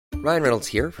Ryan Reynolds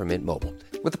here from Mint Mobile.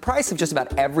 With the price of just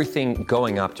about everything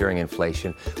going up during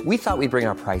inflation, we thought we'd bring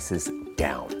our prices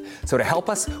down. So to help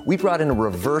us, we brought in a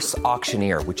reverse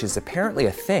auctioneer, which is apparently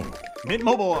a thing. Mint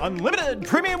Mobile Unlimited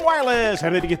Premium Wireless.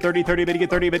 How to get 30, 30, how to get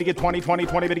 30, how to get 20, 20,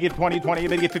 20, how to get 20, 20, how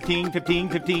to get 15, 15,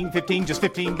 15, 15, just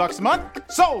 $15 a month?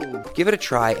 Sold! Give it a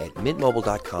try at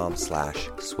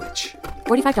mintmobile.com/switch.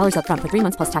 $45 up front for 3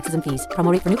 months plus taxes and fees.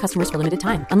 Promo rate for new customers for limited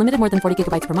time. Unlimited more than 40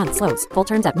 gigabytes per month. Slows full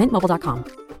terms at mintmobile.com.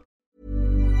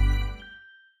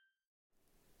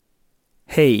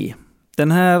 Hej!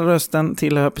 Den här rösten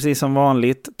tillhör precis som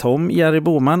vanligt Tom Jerry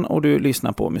Boman och du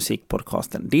lyssnar på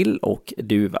musikpodcasten Dill och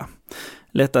Duva.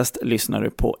 Lättast lyssnar du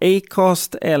på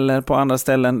Acast eller på andra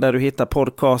ställen där du hittar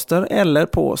podcaster eller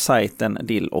på sajten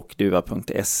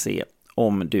dillochduva.se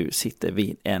om du sitter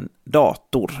vid en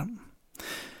dator.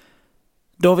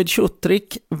 David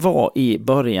Shutrick var i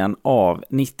början av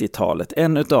 90-talet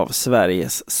en av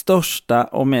Sveriges största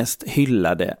och mest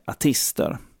hyllade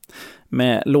artister.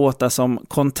 Med låtar som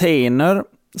Container,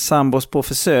 Sambos på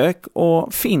försök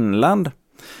och Finland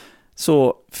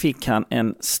så fick han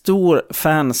en stor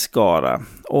fanskara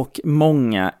och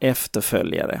många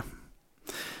efterföljare.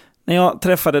 När jag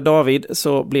träffade David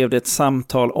så blev det ett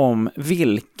samtal om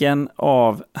vilken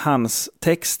av hans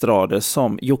textrader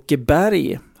som Jocke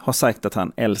Berg har sagt att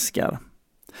han älskar.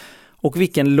 Och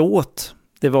vilken låt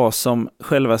det var som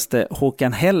självaste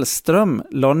Håkan Hellström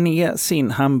la ner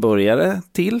sin hamburgare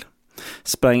till.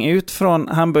 Sprang ut från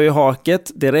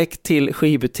hamburgerhaket direkt till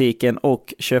skivbutiken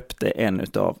och köpte en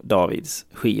av Davids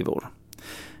skivor.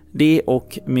 Det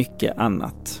och mycket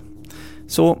annat.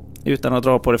 Så utan att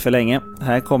dra på det för länge,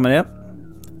 här kommer det.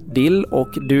 Dill och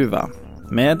Duva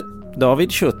med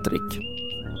David Shutrick.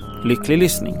 Lycklig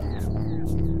lyssning.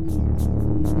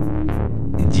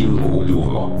 Dill och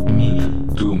Duva med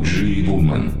Jerry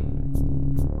Boman.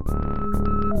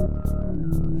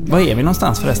 Var är vi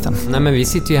någonstans förresten? Nej, men vi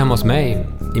sitter ju hemma hos mig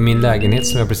i min lägenhet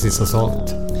som jag precis har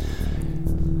sålt.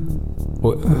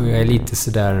 Och jag är lite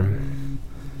sådär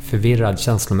förvirrad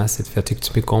känslomässigt för jag tyckte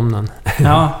så mycket om den.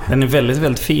 Ja, den är väldigt,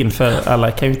 väldigt fin för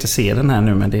alla kan ju inte se den här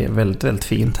nu men det är väldigt, väldigt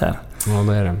fint här. Ja,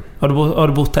 det är det. Har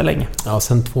du bott här länge? Ja,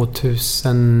 sedan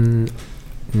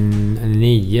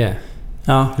 2009.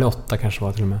 Ja. Eller 8 kanske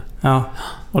var till och med. Ja,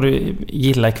 och du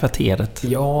gillar kvarteret?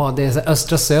 Ja, det är så,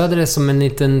 Östra Söder är som en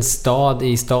liten stad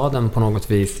i staden på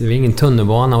något vis. Det är ingen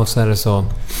tunnelbana och så är det så...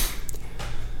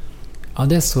 Ja,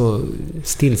 det är så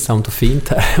stillsamt och fint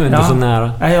här, men det är så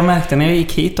nära. Ja, jag märkte när jag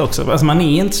gick hit också. Alltså man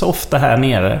är inte så ofta här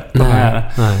nere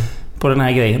på den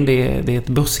här grejen. Det är ett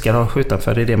buskgarage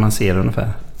utanför, det är det man ser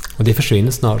ungefär. Och det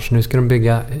försvinner snart, så nu ska de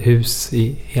bygga hus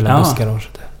i hela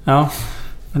buskgaraget. Ja,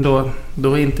 men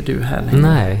då är inte du här längre.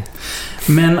 Nej.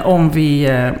 Men om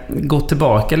vi går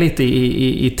tillbaka lite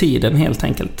i tiden helt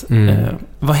enkelt.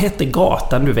 Vad hette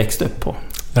gatan du växte upp på?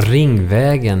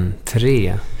 Ringvägen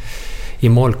 3. I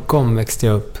Molkom växte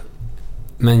jag upp.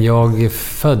 Men jag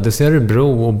föddes i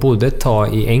Örebro och bodde ett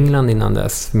tag i England innan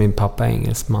dess. Min pappa är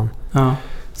engelsman. Ja.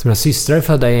 Så mina systrar är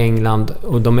födda i England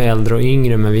och de är äldre och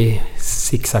yngre, men vi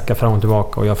zigzackar fram och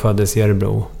tillbaka och jag föddes i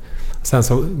Örebro. Sen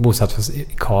så bosatt vi i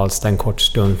Karlstad en kort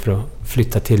stund för att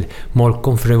flytta till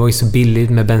Molkom, för det var ju så billigt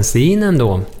med bensinen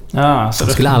då. Ja, så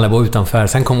skulle alla bo utanför.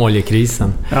 Sen kom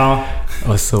oljekrisen. Ja.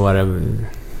 Och så var det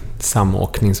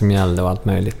samåkning som gällde och allt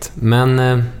möjligt.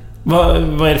 Men...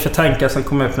 Vad är det för tankar som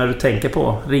kommer upp när du tänker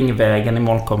på Ringvägen i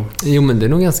Molkom? Jo, men det är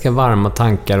nog ganska varma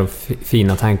tankar och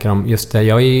fina tankar om just det.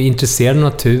 Jag är ju intresserad av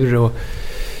natur och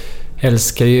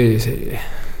älskar ju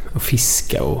att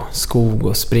fiska och skog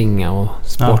och springa och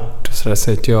sport. Ja.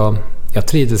 Så att jag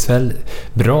trivdes väl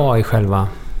bra i själva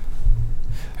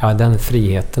den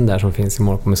friheten där som finns i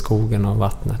Molkom med skogen och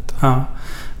vattnet. Ja.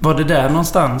 Var det där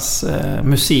någonstans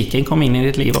musiken kom in i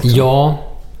ditt liv också? Ja.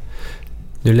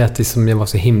 Nu lät det som jag var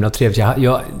så himla trevlig.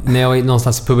 När jag var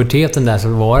någonstans i puberteten där så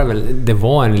var det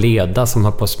var en leda som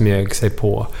har på smög sig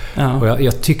på. Ja. Och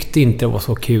jag tyckte inte det var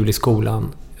så kul i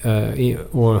skolan.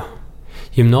 Och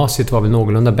gymnasiet var väl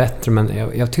någorlunda bättre, men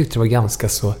jag tyckte det var ganska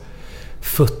så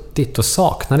futtigt och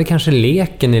saknade kanske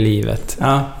leken i livet.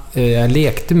 Ja. Jag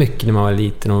lekte mycket när man var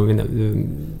liten och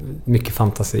mycket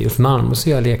fantasi. Och för Malmö så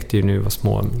jag lekte ju nu var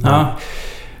små. Ja.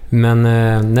 Men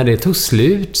när det tog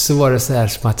slut så var det så här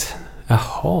som att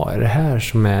jaha, är det här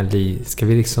som är ska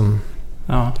vi liksom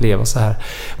leva så här?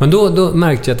 Men då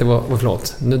märkte jag att det var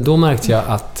förlåt. Då märkte jag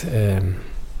att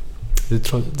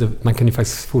man kunde ju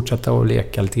faktiskt fortsätta att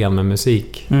leka lite grann med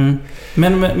musik. Mm.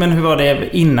 Men hur var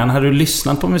det innan? Hade du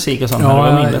lyssnat på musik och sånt?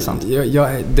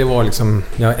 Det var liksom,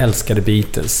 jag älskade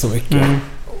Beatles så mycket. Mm.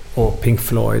 Och Pink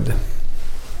Floyd.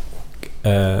 Och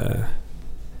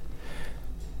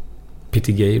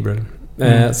Peter Gabriel.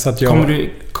 Så att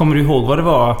Kommer du ihåg vad det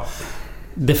var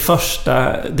det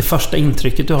första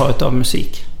intrycket du har av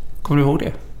musik? Kommer du ihåg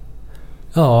det?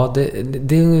 Ja,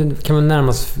 det kan man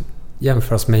närmast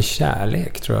jämföras med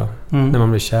kärlek, tror jag. När man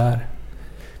blir kär.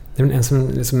 Det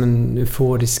är som en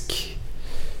euforisk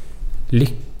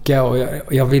lycka. Och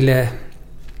jag ville,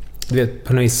 du vet,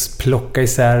 på något vis plocka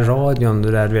isär radion.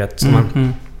 Det där, du vet.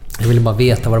 Jag ville bara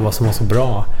veta vad det var som var så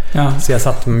bra. Ja. Så jag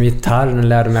satt med gitarren och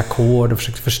lärde mig ackord och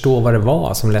försökte förstå vad det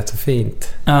var som lät så fint.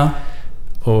 Ja.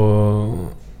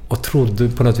 Och trodde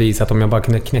på något vis att om jag bara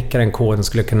kunde knäcka den koden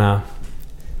skulle jag kunna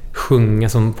sjunga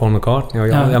som Paul McCartney. Och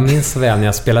jag minns så väl när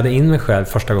jag spelade in mig själv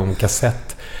första gången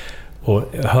kassett och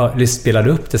spelade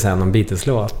upp det sen om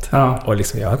Beatles-låt. Ja. Och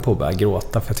liksom, jag höll på att börja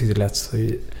gråta för jag tyckte det lät så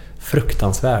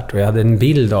fruktansvärt. Och jag hade en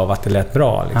bild av att det lät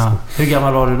bra. Liksom. Ja. Hur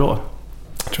gammal var du då?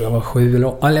 Jag tror jag var 7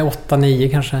 eller 8, 9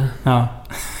 kanske. Ja.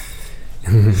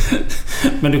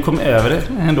 Men du kom över det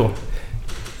ändå?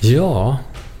 Ja,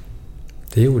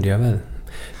 det gjorde jag väl.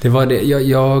 Det var det.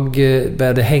 Jag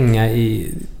började hänga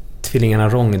i tvillingarna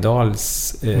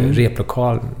Rångedals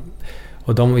replokal.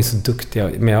 Och de var ju så duktiga.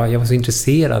 Men jag var så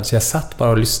intresserad så jag satt bara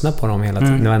och lyssnade på dem hela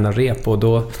tiden. Varenda rep. Och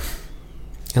då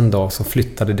en dag så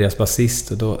flyttade deras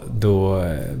basist. Och då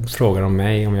frågade de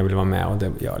mig om jag ville vara med. Och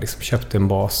jag liksom köpte en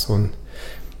bas och en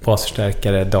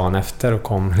basförstärkare dagen efter och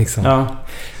kom liksom. Ja.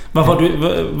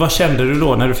 Vad kände du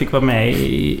då när du fick vara med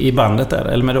i bandet där?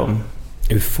 Eller med dem?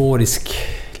 Euforisk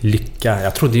lycka.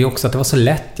 Jag trodde ju också att det var så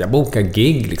lätt. Jag bokade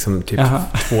gig liksom typ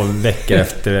 2 veckor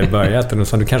efter börjat. Och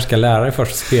så du kanske ska lära dig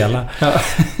först att spela.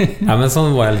 Ja, men så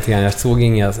var jag lite grann. Jag såg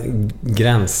inga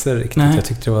gränser riktigt. Nej. Jag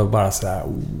tyckte det var bara så här,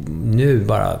 nu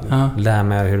bara lär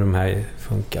mig hur de här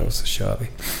funkar och så kör vi.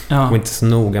 Ja. Och inte så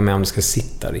noga med om du ska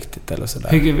sitta riktigt eller sådär.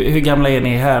 Hur gamla är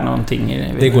ni här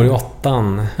någonting? Det går i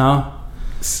 8:an. Ja.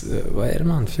 Vad är det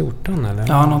man? 14 eller?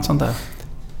 Ja, något sånt där.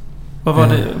 Vad var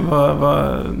det,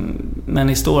 när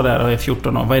ni står där och är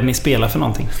 14 år, vad är det ni spelar för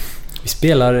någonting? Vi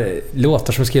spelar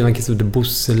låtar som skrev en kille som heter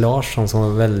Bosse Larsson som var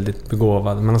väldigt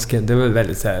begåvad. Det var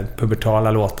väldigt så här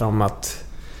pubertala låtar om att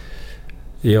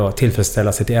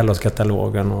tillfredsställa sig till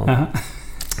LOs-katalogen och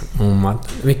om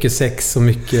att mycket sex och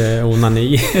mycket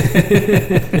onani.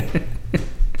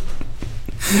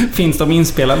 Finns de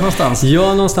inspelade någonstans?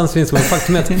 Ja, någonstans finns de.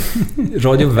 Faktum är att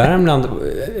Radio Värmland,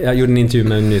 jag gjorde en intervju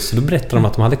med dem nyss, och då berättade de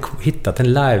att de hade hittat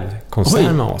en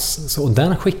live-konsert med oss. Och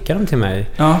den skickade de till mig.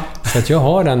 Ja. Så att jag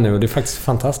har den nu och det är faktiskt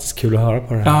fantastiskt kul att höra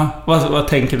på det. Ja. Vad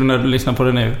tänker du när du lyssnar på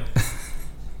det nu?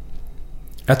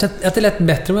 Att det lät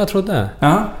bättre än vad jag trodde.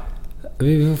 Ja.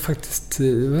 Vi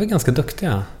var ganska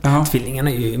duktiga. Uh-huh.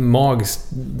 Tvillingarna är ju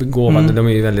magiskt begåvade. De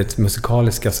är ju väldigt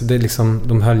musikaliska. Så det är liksom,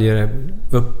 de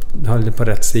höll det på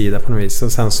rätt sida på något vis.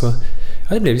 Och sen så,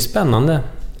 det blev ju spännande.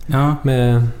 Ja.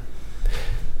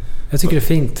 Jag tycker det är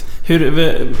fint.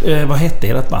 Vad hette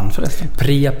ert band förresten?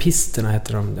 Priapisterna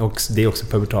heter de. Och det är också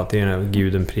pubertat. Det är den här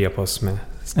guden Priapos med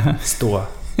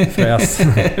ståfräs.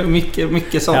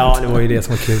 mycket sånt. Ja, det var ju det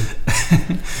som var kul.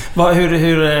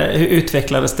 Hur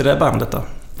utvecklades det där bandet då?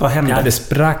 Vad hände? Ja, det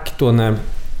sprack då när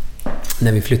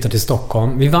vi flyttade till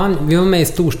Stockholm. Vi var med i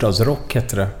Storstadsrock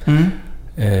heter det.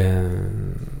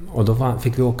 Och då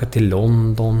fick vi åka till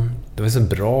London. Det var så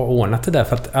bra ordnat det där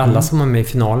för att alla som var med i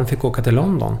finalen fick åka till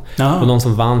London. Ja. Och de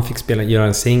som vann fick göra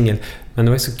en singel. Men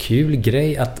det var så kul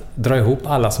grej att dra ihop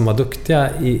alla som var duktiga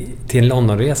till en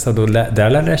Londonresa. Där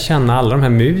lärde jag känna alla de här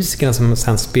musikerna som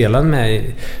sen spelade med.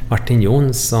 Martin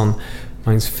Jonsson,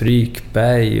 Magnus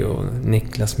Frykberg och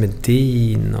Niklas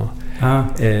Medin. Och,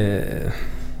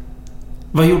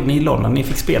 vad gjorde ni i London? Ni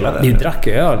fick spela där? Vi drack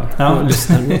öl. Ja.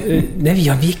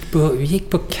 Nej, vi gick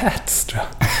på Cats, tror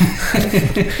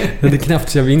jag. Det är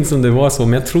knappt jag minns om det var så,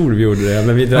 men jag tror vi gjorde det.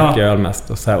 Men vi drack öl mest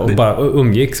och, så här, och bara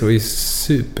umgicks. Det var ju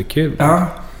superkul. Ja.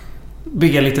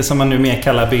 Bygga lite som man nu mer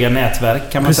kallar bygga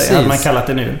nätverk, kan man säga. Hade man kallat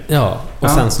det nu. Ja, och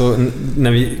sen så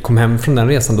när vi kom hem från den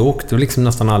resan, då åkte vi liksom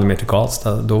nästan aldrig mer till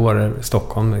Karlstad. Då var det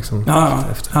Stockholm liksom.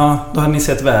 Ja, då hade ni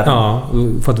sett världen. Ja,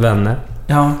 och fått vänner.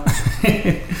 Ja.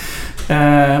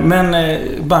 Men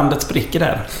bandet spricker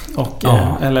där.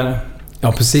 Eller...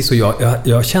 Ja, precis. Och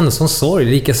jag kände sån sorg.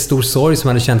 Lika stor sorg som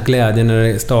jag hade känt glädje när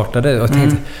det startade. Och jag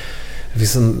tänkte,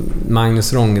 liksom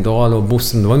Magnus Rångedal och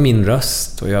Bossen, det var min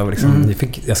röst. Och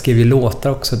jag skrev ju låtar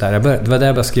också där. Det var där jag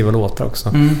började skriva låtar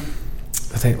också.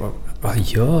 Jag tänkte, vad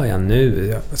gör jag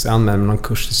nu? Jag anmälde mig någon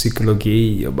kurs i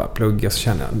psykologi och bara plugga. Så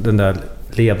kände jag den där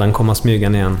ledan komma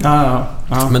smygan igen. Ja.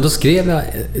 Men då skrev jag,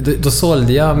 då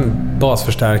sålde jag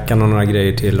basförstärkaren och några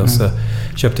grejer till och så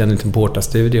köpte jag en liten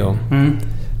portastudio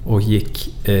och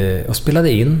gick och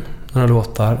spelade in några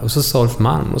låtar och så sa Ulf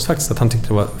Malm och så faktiskt att han tyckte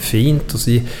det var fint och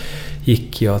så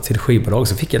gick jag till skivbolag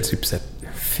så fick jag typ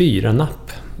 4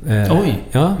 napp Oj,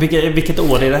 ja. Vilket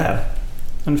år är det här?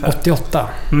 Ungefär? 88.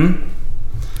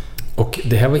 Och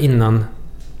det här var innan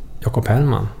Jakob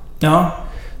Hellman. Ja.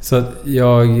 Så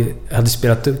jag hade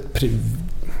spelat det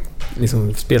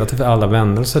för alla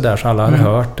vänner och så där, så alla hade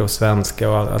hört det och svenska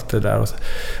och allt det där. Och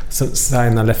så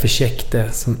signade Leffe Check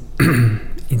det, som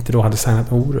inte då hade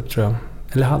signat Orup, tror jag.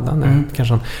 Eller hade han det?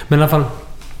 Kanske han. Men i alla fall,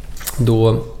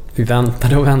 då vi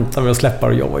väntade med att släppa,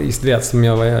 och jag var just det som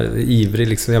jag var ivrig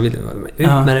liksom. Jag ville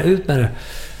ut med det.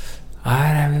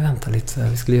 Nej, vi väntar lite så här.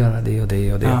 Vi skulle göra det och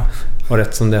det och det. Ja. Och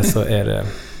rätt som det så är det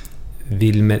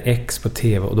Wilmer X på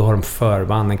TV, och då har de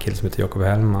förband en kille som heter Jakob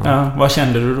Hellman. Ja, vad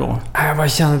kände du då? Jag bara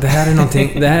kände, det här är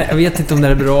någonting, jag vet inte om det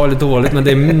är bra eller dåligt, men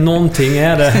det är någonting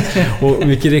är det. Och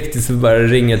mycket riktigt så började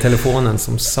ringa telefonen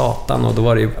som satan, och då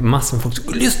var det ju massor med folk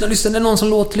som lyssna, det är någon som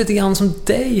låter lite grann som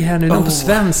dig här nu, någon på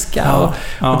svenska.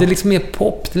 Och det är liksom mer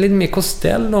pop, det är lite mer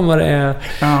Costello än vad det är,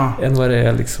 än vad det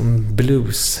är liksom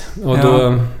blues. Och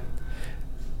då...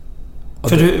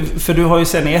 För du har ju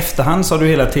sen i efterhand så har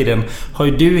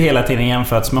du hela tiden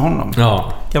jämförts med honom.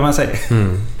 Ja. Kan man säga.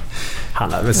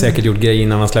 Han har väl säkert gjort grejer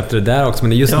innan han släppte det där också, men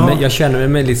det är just jag känner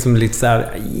mig liksom lite så här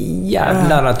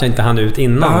jävlar att jag inte hann ut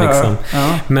innan liksom.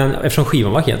 Men eftersom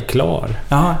skivan var helt klar.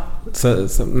 Ja.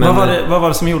 Men, vad var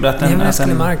det som gjorde att den... Det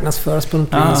skulle marknadsföras på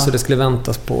något vis, och det skulle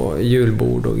väntas på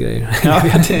julbord och grejer. Jag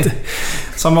vet inte.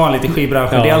 Som vanligt i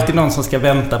skivbranschen. Det är alltid någon som ska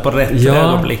vänta på rätt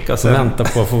ögonblick. Och vänta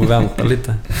på att få vänta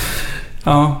lite.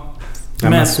 Ja.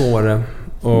 Men så var det.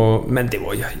 Men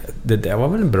det där var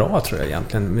väl bra, tror jag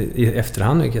egentligen. I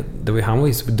efterhand, han var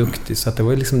ju så duktig, så att det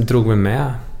var liksom, drog mig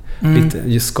med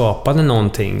lite, skapade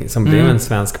någonting som blev en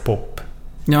svensk pop.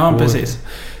 Ja, precis.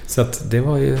 Så att det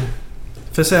var ju...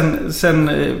 För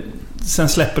sen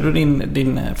släpper du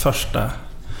din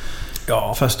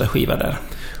första skiva där.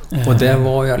 Och det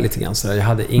var jag lite grann sådär. Jag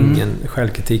hade ingen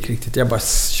självkritik riktigt. Jag bara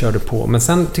körde på. Men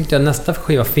sen tyckte jag nästa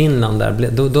skiva, Finland där,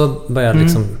 då började jag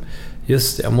liksom...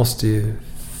 Just det, jag måste ju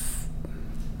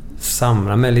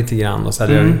samla mig lite grann. Och så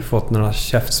hade jag fått några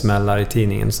käftsmällar i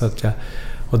tidningen. Så att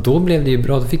och då blev det ju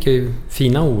bra. Då fick jag ju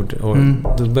fina ord. Och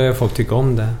då började folk tycka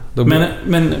om det.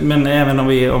 Men även om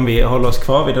vi håller oss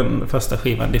kvar vid den första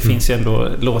skivan. Det finns ju ändå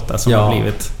låtar som har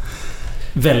blivit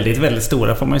väldigt, väldigt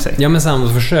stora, får man ju säga. Ja, men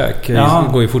Sambos försök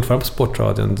går ju fortfarande på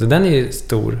Sportradion. Den är ju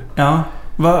stor. Ja.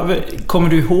 Kommer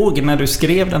du ihåg när du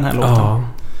skrev den här låten? Ja,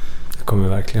 det kommer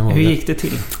verkligen ihåg. Hur gick det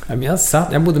till?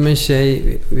 Jag bodde med en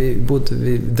tjej. Vi bodde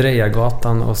vid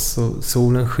Drejagatan, och så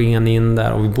solen sken in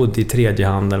där, och vi bodde i tredje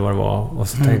hand eller vad det var. Och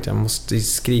så tänkte jag måste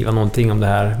skriva någonting om det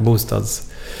här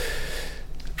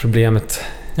bostadsproblemet.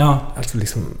 Ja. Alltså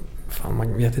liksom... Fan,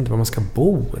 man vet inte var man ska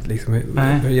bo liksom.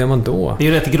 Hur gör man då? Det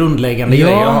är ju rätt grundläggande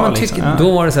grejer att ha, liksom.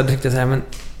 Då var det så här, tyckte jag så här, men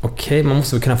okej, man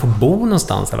måste väl kunna få bo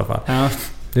någonstans i alla fall. Ja.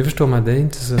 Det förstår man, det är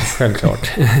inte så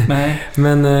självklart. Nej.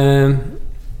 Men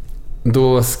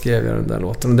då skrev jag den där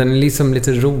låten. Den är liksom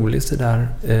lite rolig så där.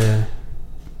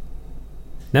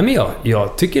 Nej, men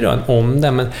jag tycker om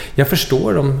den, men jag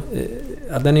förstår dem.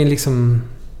 Den är liksom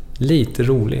lite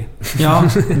rolig. Ja,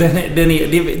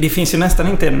 det finns ju nästan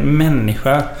inte en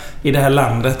människa i det här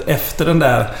landet efter den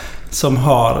där som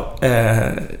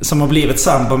har blivit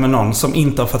sambo med någon som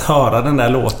inte har fått höra den där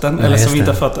låten. Nej, eller som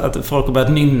inte har fått att folk har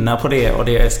börjat nynna på det, och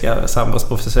det ska sambos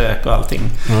på försök och allting.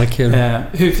 Ja, kul.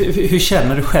 Hur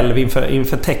känner du själv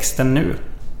inför texten nu?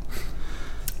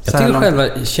 Jag tycker själva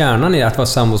kärnan är att vara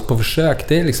sambos på försök.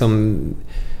 Det är liksom...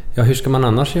 Ja, hur ska man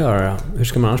annars göra? Hur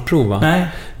ska man annars prova? Nej.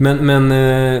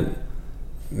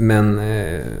 Men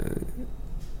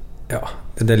ja,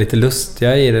 det är lite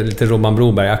lustiga i det, lite Robban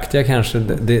Broberg-aktiga kanske.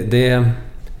 Det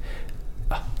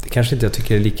kanske inte jag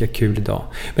tycker är lika kul idag.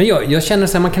 Men jag känner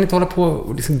så här, man kan inte hålla på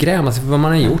och liksom gräma sig för vad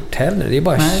man har gjort heller. Det är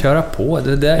bara att köra på.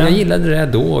 Jag gillade det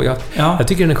då. Jag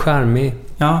tycker den är charmig.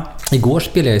 Ja. Igår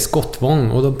spelade jag i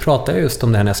Skottvång, och då pratade jag just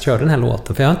om det här när jag körde den här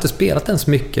låten. För jag har inte spelat den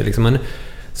så mycket liksom, men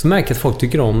så märker jag att folk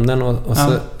tycker om den, och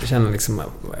så känner jag liksom,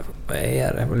 vad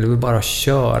är det? Jag vill bara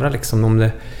köra liksom, om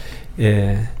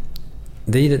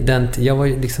det är den, jag var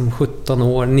ju liksom 17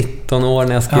 år, 19 år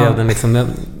när jag skrev den liksom,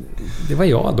 det var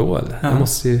jag då, eller? Jag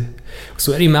måste ju,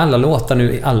 så är det ju med alla låtar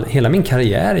nu, hela min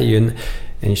karriär är ju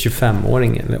en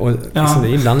 25-åring, och liksom,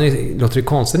 ibland låter det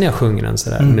konstigt när jag sjunger den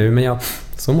sådär nu, men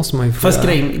så måste man ju få. Fast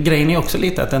grejen är också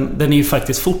lite att den är ju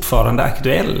faktiskt fortfarande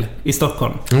aktuell i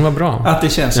Stockholm. Vad bra. Att det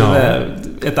känns som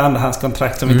ett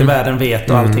andrahandskontrakt som inte världen vet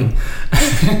och allting.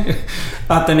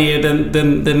 Att den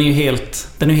är ju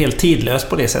helt tidlös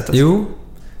på det sättet. Jo.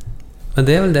 Men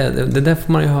det är väl det där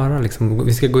får man ju höra liksom.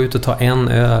 Vi ska gå ut och ta en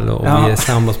öl, och vi är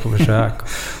sambos på försök.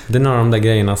 Det är några av de där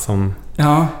grejerna som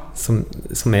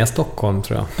är Stockholm,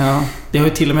 tror jag. Ja, det har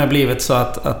ju till och med blivit så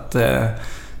att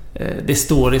det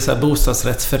står i så här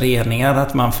bostadsrättsföreningar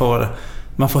att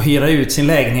man får hyra ut sin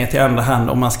lägenhet i andra hand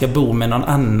om man ska bo med någon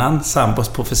annan sambos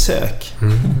på försök.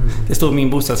 Det står i min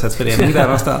bostadsrättsförening där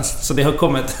någonstans. Så det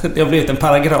har blivit en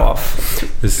paragraf.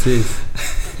 Precis.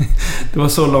 Det var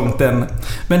så långt den.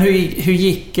 Men hur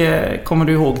gick, kommer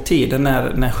du ihåg tiden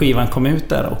när skivan kom ut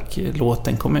där och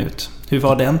låten kom ut? Hur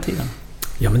var den tiden?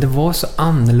 Ja, men det var så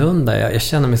annorlunda. Jag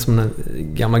känner mig som en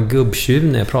gammal gubbtjuv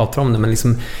när jag pratar om det. Men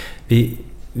liksom,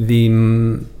 vi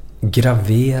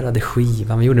graverade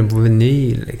skivan. Vi gjorde den på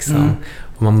vinyl liksom.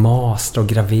 Och man master och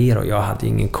graverade. Och jag hade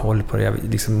ingen koll på det.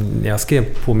 När jag skrev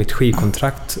på mitt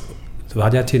skivkontrakt, då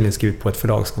hade jag tydligen skrivit på ett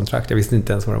förlagskontrakt. Jag visste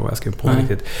inte ens vad det var jag skrev på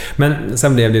riktigt. Men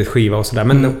sen blev det ett skiva och sådär.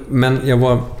 Men jag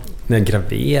var, när jag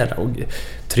graverade och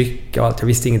tryckte och allt, jag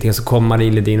visste ingenting. Så kom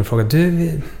Marie Ledin och frågade: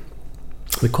 du,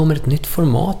 det kommer ett nytt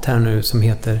format här nu som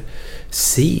heter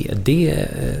CD.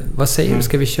 Vad säger du,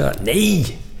 ska vi köra?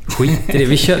 Nej! Skit i det.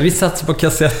 Vi satsar på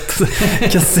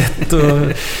kassett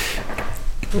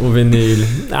och vinyl.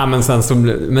 Ja, men sen så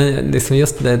men liksom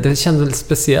just det kändes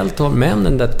speciellt att vara med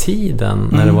den där tiden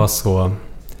när det var så.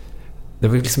 Det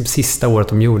var liksom sista året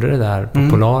de gjorde det där på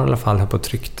Polar i alla fall, höll på och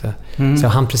tryckte. Så jag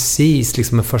hann precis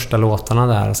liksom med första låtarna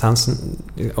där och sen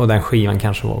och den skivan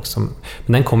kanske var också, men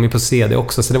den kom ju på CD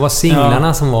också, så det var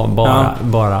singlarna som var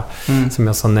bara som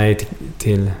jag sa nej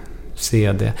till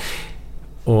CD.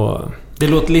 Och det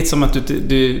låter lite som att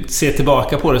du ser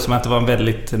tillbaka på det som att det var en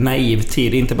väldigt naiv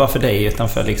tid, inte bara för dig utan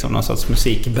för liksom någon sorts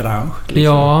musikbransch liksom.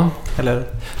 Ja. Eller?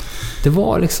 Det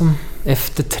var liksom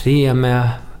efter 3 med,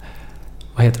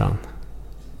 vad heter han?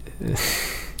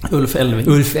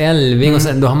 Ulf Elving och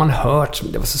sen då har man hört,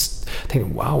 det var så,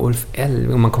 tänkte wow, Ulf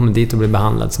Elving, och man kommer dit och blir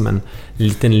behandlad som en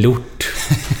liten lort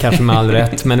kanske med all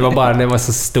rätt, men det var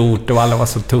så stort och alla var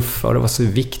så tuffa och det var så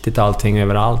viktigt allting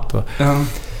överallt och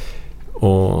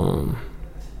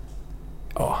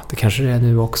ja, det kanske det är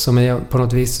nu också, men på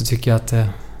något vis så tycker jag att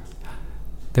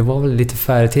det var väl lite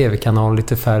färre tv-kanaler,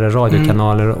 lite färre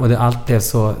radiokanaler och allt blev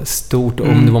så stort.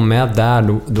 Om du var med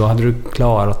där, då hade du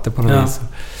klarat det på något vis.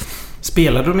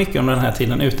 Spelade du mycket under den här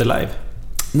tiden ute live?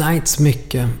 Nej, inte så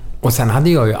mycket. Och sen hade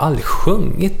jag ju aldrig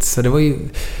sjungit, så det var ju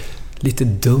lite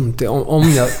dumt.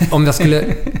 Om jag skulle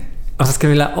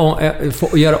vilja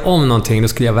göra om någonting, då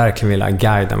skulle jag verkligen vilja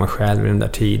guida mig själv i den där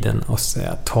tiden och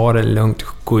säga, ta det lugnt,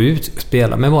 gå ut och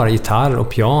spela med bara gitarr och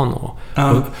piano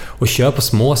och kör på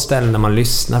små ställen när man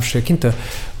lyssnar. Försök inte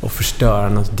att förstöra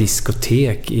något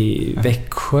diskotek i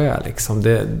Växjö liksom.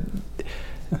 Det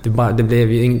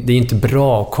är inte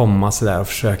bra att komma så där och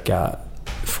försöka.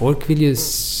 Folk vill ju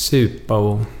supa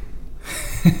och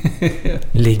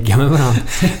ligga med varandra.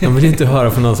 De vill inte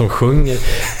höra från någon som sjunger.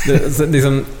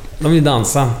 Liksom, de vill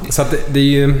dansa. Så att det är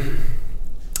ju,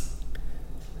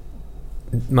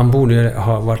 man borde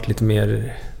ha varit lite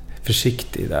mer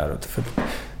försiktig där. För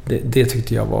det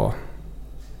tyckte jag var,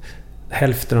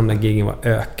 hälften av den där giggen var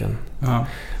öken. Ja.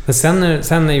 Men sen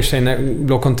i och för sig när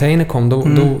Blå Container kom,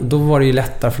 då var det ju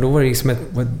lättare, för då var det liksom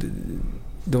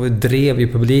då drev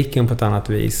ju publiken på ett annat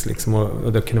vis liksom,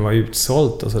 och det kunde vara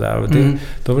utsålt och sådär, och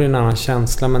då var det en annan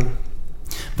känsla. Men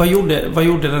vad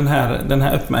gjorde den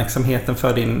här uppmärksamheten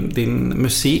för din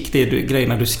musik,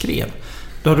 grejerna du skrev?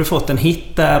 Då har du fått en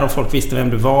hit där och folk visste vem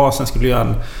du var, sen skulle du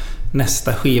göra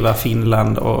nästa skiva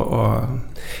Finland och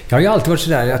jag har ju alltid varit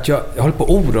sådär att jag håller på att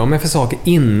oroa mig för saker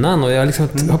innan, och jag liksom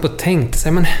har på tänkt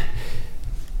sig, men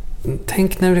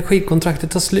tänk när det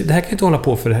skivkontraktet tar slut, det här kan ju inte hålla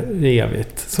på för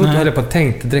evigt. Så höll jag på att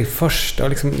tänka direkt först och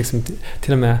liksom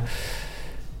till och med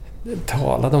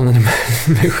talade om det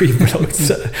med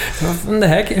skivbolaget. Det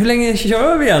här, hur länge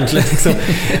kör vi egentligen? Liksom.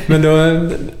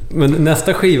 Men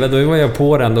nästa skiva, då var jag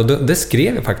på den och det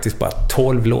skrev jag faktiskt bara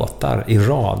 12 låtar i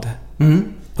rad.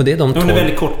 Och det är de 12. Under en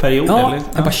väldigt kort period, ja, eller?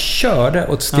 Jag bara körde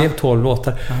och skrev 12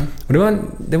 låtar. Och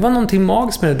det var någonting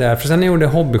magiskt med det där. För sen när jag gjorde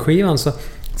hobbyskivan så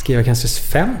skrev jag kanske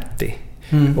 50.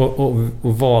 Och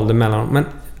valde mellan. Men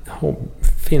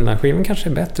Finlandskivan kanske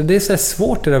är bättre. Det är så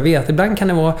svårt det där att veta. Ibland kan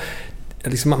det vara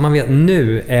liksom, man vet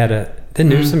nu är det är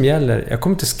nu som gäller. Jag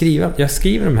kommer inte skriva. Jag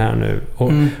skriver de här nu.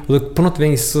 Och då på något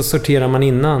vis så sorterar man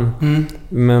innan.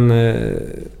 Men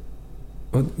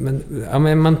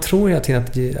man tror ju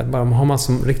att bara har man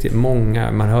som riktigt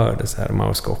många, man hörde så här,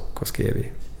 Mauro Scocco skrev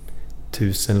i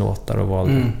 1000 låtar och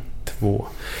valde 2.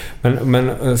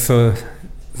 Men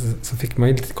så fick man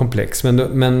ju lite komplex,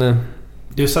 men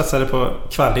du satsade på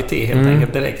kvalitet helt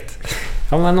enkelt direkt.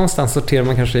 Ja, men någonstans sorterar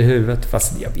man kanske i huvudet,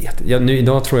 fast jag vet.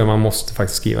 Idag tror jag man måste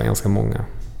faktiskt skriva ganska många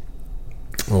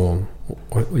och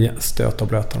stöta och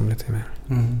blöta dem lite mer.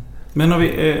 Men om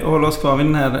vi håller oss kvar vid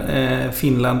den här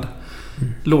Finland,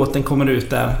 låten kommer ut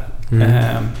där,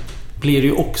 blir det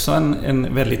ju också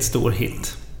en väldigt stor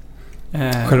hit.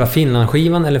 Själva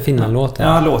Finland-skivan eller Finland-låten?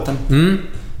 Ja, låten.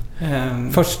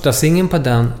 Första singeln på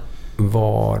den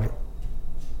var...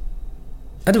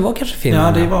 Ja, det var kanske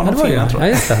Finland. Ja, det var nog Finland, tror jag.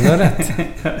 Ja, just det.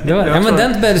 Du har rätt. Men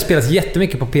den började spelas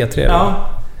jättemycket på P3. Ja.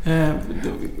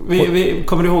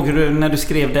 Kommer du ihåg när du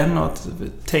skrev den och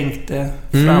tänkte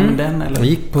fram den? Eller jag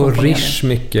gick på Rish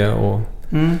mycket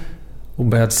och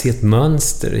började se ett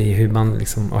mönster i hur man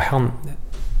liksom... Och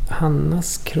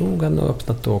Hannas krog hade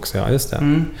öppnat då också, ja, just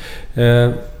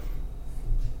det.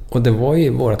 Och det var ju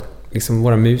våra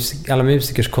alla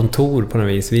musikers kontor på något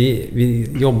vis. Vi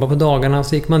jobbade på dagarna,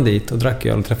 så gick man dit och drack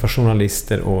öl och träffade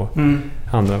journalister och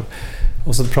andra.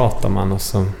 Och så pratade man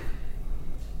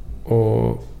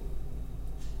och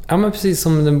ja, men precis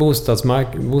som den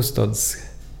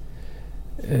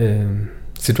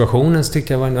situationen så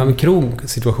tyckte jag var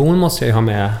krogsituationen måste jag ju ha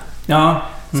med. Ja.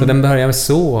 Så den började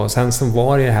så, och sen så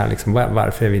var det här liksom,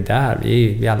 varför är vi där?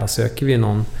 Vi alla söker vi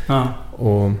någon. Ja.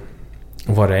 Och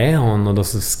var är hon? Och då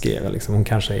så skrev jag liksom, hon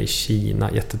kanske är i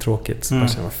Kina, jättetråkigt. Så bara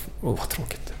kände jag, vad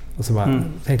tråkigt. Och så bara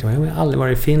tänkte jag har aldrig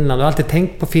varit i Finland. Jag har alltid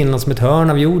tänkt på Finland som ett hörn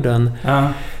av jorden. Ja.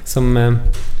 Som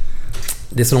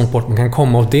det är så långt bort man kan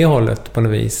komma åt det hållet på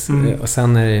något vis. Och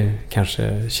sen är det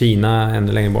kanske Kina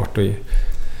ännu längre bort. Och,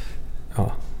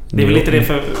 ja, det är väl lite det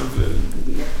för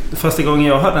första gången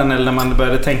jag hörde den, eller när man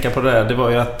började tänka på det där, det var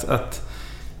ju att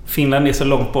Finland är så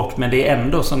långt bort, men det är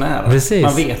ändå så nära. Precis.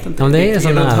 Man vet inte. Ja, det är så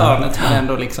nära. Hörnet, men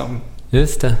ändå liksom...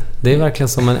 Just det. Det är verkligen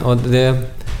som och det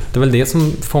är väl det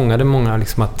som fångade många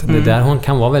liksom, att det där hon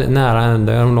kan vara väldigt nära,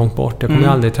 ändå är hon långt bort. Jag kommer ju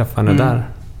aldrig träffa henne där.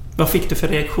 Vad fick du för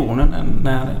reaktionen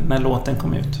när låten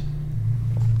kom ut?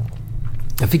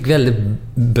 Jag fick väldigt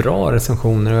bra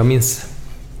recensioner, och jag minns...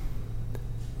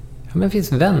 Ja, men det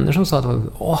finns vänner som sa att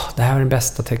det här var den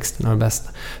bästa texten och det bästa.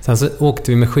 Sen så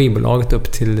åkte vi med skivbolaget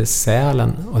upp till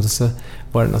Sälen, och så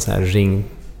var det någon sån här ring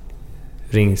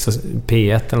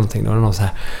P1 eller någonting. Då var det någon så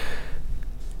här: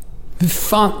 hur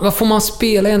fan, vad får man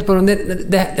spela egentligen på den?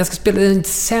 Jag ska spela den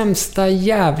sämsta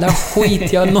jävla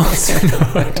skit jag någonsin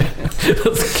hört.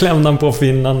 Och så klämde han på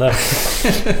Finland där.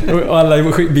 Och alla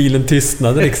i bilen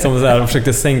tystnade liksom så här och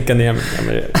försökte sänka ner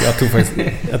mig. Jag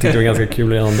tyckte det var ganska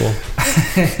kul redan då.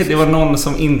 Det var någon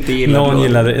som inte gillade det. Någon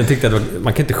gillade det. Jag tyckte att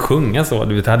man kan inte sjunga så.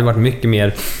 Det hade varit mycket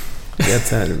mer...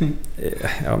 Så här,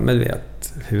 ja, men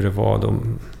vet hur det var då.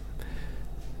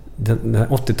 Den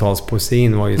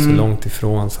 80-talspoesin var ju så långt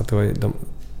ifrån, så att det var ju,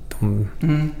 de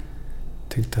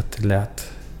tyckte att det lät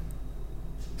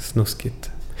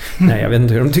snuskigt. Nej, jag vet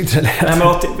inte hur de tyckte det lät. Nej, men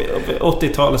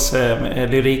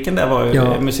 80-talslyriken där var ju,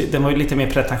 den var ju lite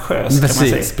mer pretentiös, precis, kan man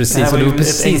säga. Precis, och det var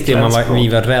precis det vi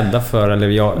var rädda för,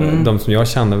 eller de som jag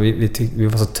kände, vi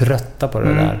var så trötta på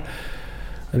det där.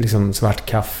 Liksom svart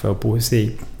kaffe och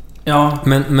poesi. Ja.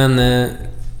 Men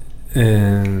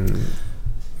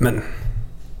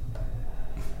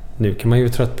nu kan man ju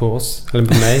trött på oss, eller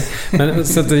på mig. Men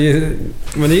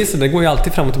det är så, det går ju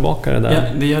alltid fram och tillbaka det där. Ja,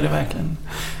 det gör det verkligen.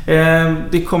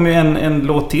 Det kommer ju en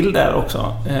låt till där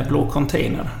också, Blå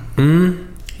container.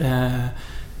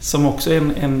 Som också är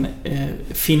en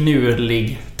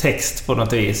finurlig text på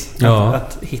något vis. Ja.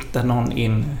 Att hitta någon i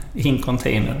en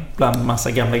container bland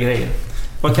massa gamla grejer.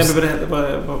 Vad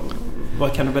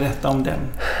kan du berätta om den?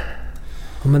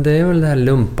 Ja, men det är väl det här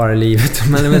lumparlivet.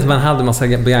 Man hade massa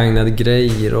begagnade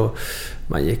grejer, och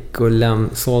man gick och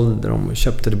sålde dem och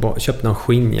köpte en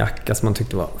skinnjacka som man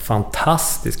tyckte var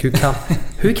fantastisk.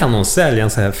 Hur kan någon sälja en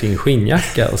så här fin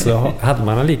skinnjacka? Och så hade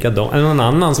man en likadan, eller någon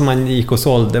annan som man gick och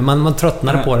sålde. Man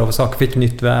tröttnade på det, och saker fick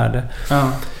nytt värde.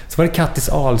 Ja. Så var det Kattis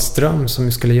Ahlström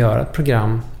som skulle göra ett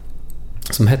program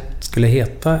som skulle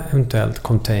heta eventuellt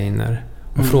Container,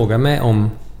 och frågade mig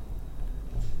om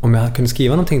jag kunde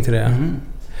skriva någonting till det.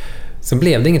 Så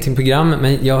blev det ingenting program,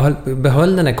 men jag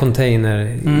behöll den där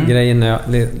container-grejen när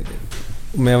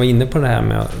jag var inne på det här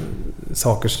med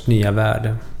sakers nya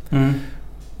värde.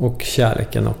 Och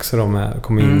kärleken också då, med att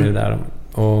komma in i det där.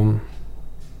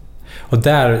 Och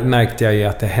där märkte jag ju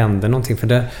att det hände någonting, för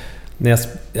det, när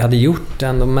jag hade gjort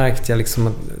den, då märkte jag liksom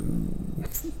att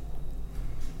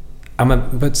men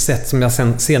på ett sätt som jag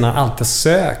senare alltid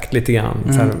sökt lite grann.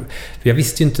 Så här, för jag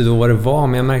visste ju inte då vad det var,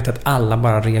 men jag märkte att alla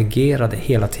bara reagerade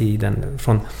hela tiden.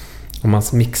 Från om man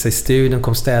mixade i studion,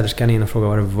 kom städerskan in och frågade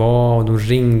vad det var, och de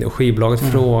ringde och skivbolaget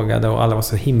frågade, och alla var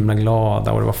så himla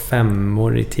glada, och det var 5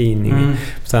 i tidningen.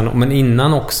 Sen, men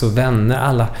innan också vänner,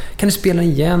 alla, kan du spela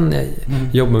igen?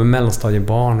 Jag jobbar med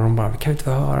mellanstadiebarn, och de bara, kan vi inte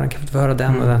få höra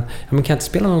den och den? Ja, men kan jag inte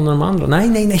spela någon av de andra?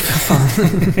 Nej, för fan.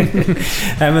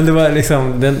 Nej, men det var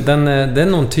liksom, det är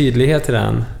någon tydlighet i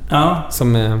den. Ja.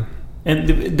 Som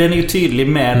den är ju tydlig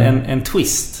med en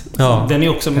twist. Ja, den är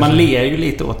också, man ler ju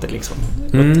lite åt det liksom.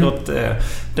 Åt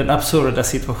den absurda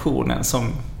situationen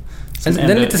som den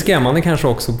är lite skrämmande kanske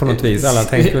också på något vis. Alla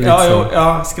tänker väl lite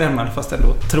ja, skrämmande fast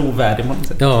ändå trovärdig på något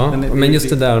sätt. Ja, men just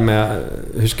det där med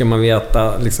hur ska man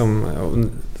veta liksom,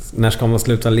 när ska man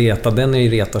sluta leta? Den är ju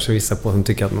retar sig vissa på som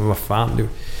tycker att vad fan,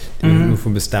 du får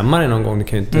bestämma dig någon gång. Du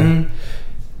kan ju inte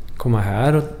komma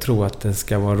här och tro att det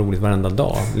ska vara roligt varenda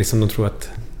dag. Liksom de tror att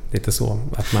lite så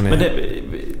att man är... Men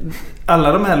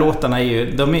alla de här låtarna är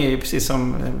ju precis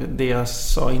som det jag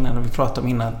sa innan när vi pratade om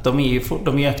innan, de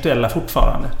är ju aktuella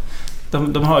fortfarande.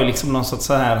 De har ju liksom någon sorts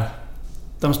så här,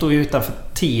 de står ju utanför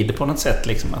tid på något sätt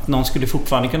liksom, att någon skulle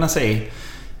fortfarande kunna säga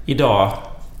idag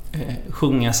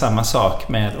sjunga samma sak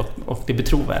med och det blir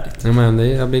trovärdigt. Ja, men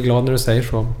jag blir glad när du säger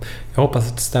så. Jag hoppas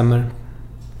att det stämmer.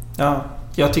 Ja,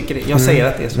 jag tycker det. Jag säger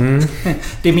att det är så.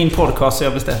 Det är min podcast så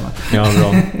jag bestämmer. Ja,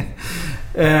 bra.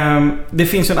 Det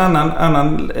finns ju en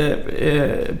annan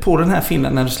på den här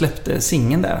filmen när du släppte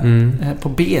singeln där. På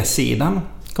B-sidan.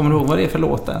 Kommer du ihåg vad det är för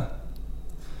låt där?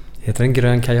 Heter den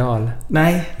Grön Kajal?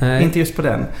 Nej, inte just på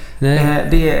den.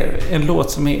 Det är en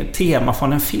låt som är tema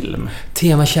från en film.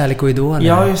 Tema Kärlek och idoler.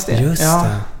 Ja, just det. Ja.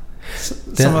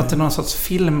 Som att det är någon sorts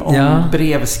film om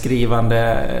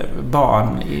brevskrivande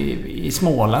barn i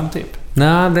Småland typ.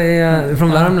 Nej, det är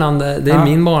från Värmland. Det är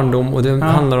min barndom och det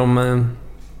handlar om...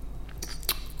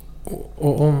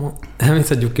 Jag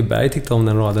minns att Jocke Berg tyckte om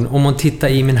den raden. Om hon tittar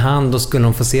i min hand då skulle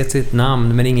hon få se sitt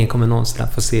namn, men ingen kommer någonsin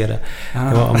att få se det.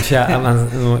 Det var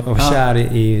om kär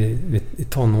i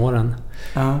tonåren.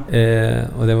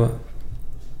 Och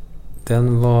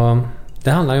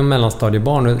det handlar ju om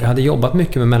mellanstadiebarn. Jag hade jobbat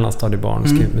mycket med mellanstadiebarn och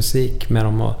skrivit musik med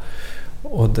dem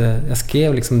och jag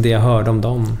skrev liksom det jag hörde om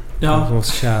dem. De var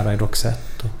kära i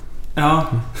Roxette.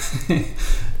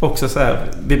 Också så här,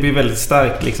 det blir väldigt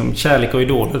starkt liksom, kärlek och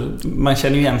idoler. Man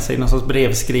känner ju igen sig i någon sorts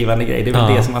brevskrivande grej. Det är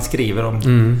väl det som man skriver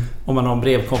om man har en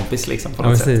brevkompis liksom, på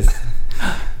något sätt.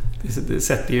 Det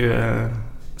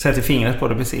sätter fingret på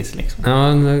det precis liksom.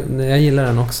 Ja, jag gillar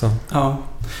den också. Ja.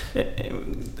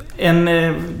 En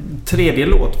tredje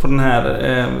låt på den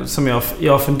här som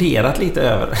jag har funderat lite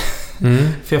över.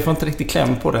 För jag får inte riktigt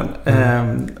kläm på den.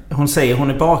 Hon säger hon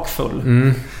är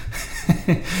bakfull.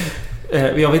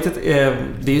 Jag vet inte,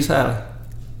 det är ju så här,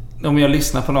 om jag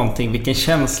lyssnar på någonting, vilken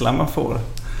känsla man får.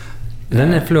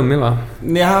 Den är flummig, va?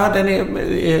 Ja,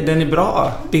 den är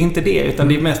bra. Det är inte det, utan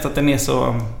det är mest att den är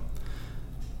så...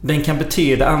 Den kan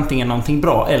betyda antingen någonting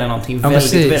bra eller någonting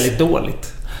väldigt, väldigt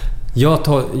dåligt. Jag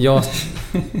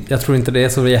tror inte det är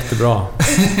så jättebra.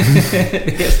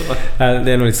 Det är så.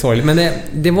 Det är nog lite sorgligt. Men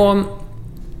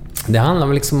det handlar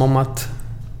väl liksom om att...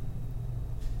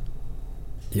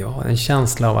 Ja, en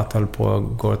känsla av att det håller på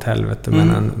att gå åt helvete.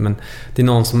 Men det är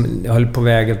någon som håller på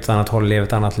väg åt ett annat håll, lever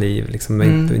ett annat liv. Liksom,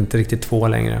 inte riktigt två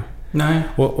längre. Nej.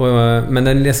 Men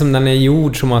den är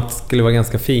gjord som att det skulle vara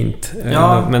ganska fint.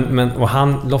 Ja. Och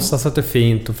han låtsas att det är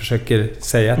fint och försöker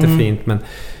säga att det är fint. Men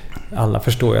alla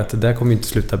förstår ju att det där kommer inte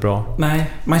sluta bra.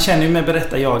 Nej, man känner ju med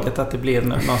berättarjaget att det blir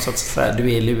någon sorts så här,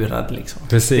 du är lurad liksom.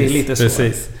 Precis, det är lite så.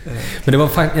 Precis. Men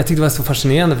jag tyckte det var så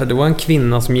fascinerande för det var en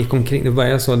kvinna som gick omkring. Det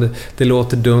började så, det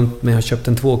låter dumt men jag har köpt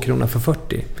en 2 kronor för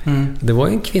 40. Det var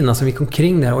en kvinna som gick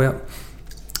omkring där och jag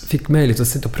fick möjlighet att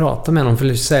sitta och prata med honom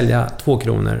för att sälja 2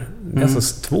 kronor.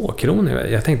 Alltså 2 kronor.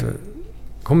 Jag tänkte,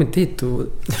 kom inte hit och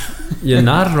gör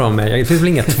narr av mig. Det finns väl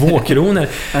inga 2 kronor.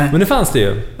 Men det fanns det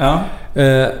ju. Ja.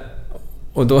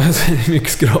 Och då är det mycket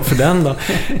skrap för den då.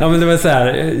 Ja, men det var så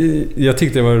här, jag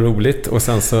tyckte det var roligt. Och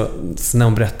sen så när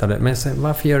hon berättade, men jag sa,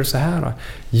 varför gör du så här då?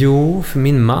 Jo, för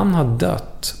min man har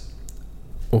dött.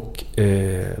 Och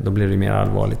då blev det mer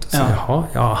allvarligt. Och så,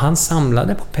 jaha, han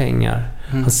samlade på pengar.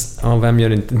 Vem gör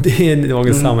inte det?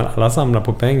 Alla samlar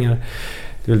på pengar.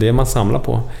 Det är väl det man samlar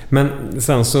på. Men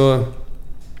sen så...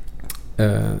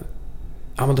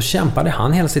 men då kämpade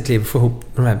han hela sitt liv för att få ihop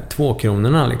de här 2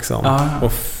 kronorna liksom.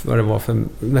 Och vad det var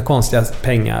med konstiga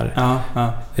pengar.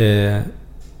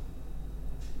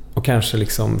 Och kanske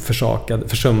liksom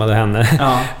försummade henne.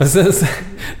 Och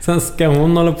sen ska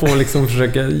hon hålla på och liksom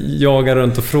försöka jaga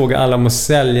runt och fråga alla om att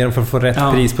sälja dem för att få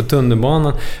rätt pris på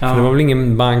tunnelbanan. För det var väl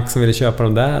ingen bank som ville köpa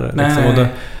dem där. Liksom. Och då,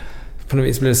 på något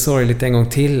vis blev det sorgligt en gång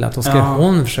till att då ska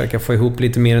hon försöka få ihop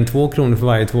lite mer än 2 kronor för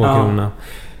varje 2 krona.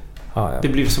 Det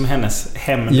blir som hennes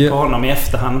hämnd på honom i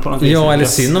efterhand på något vis. Ja, eller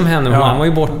synd om henne. Han var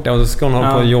ju borta och då ska hon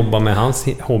hålla på och jobba med hans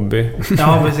hobby.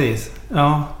 Ja, precis.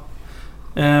 Ja.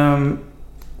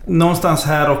 Någonstans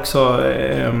här också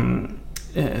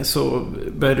så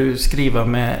började du skriva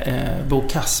med Bo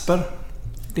Kasper.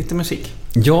 Lite musik.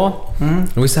 Ja,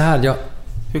 det var så här.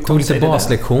 Jag tog lite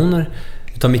baslektioner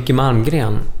utav Micke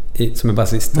Malmgren som är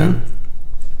basisten.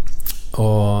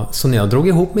 Och så när jag drog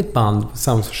ihop mitt band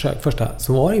samma försök första,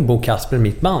 så var det ju Bo Kasper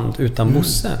mitt band utan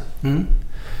Bosse.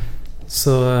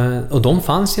 Så, och de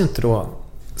fanns ju inte då.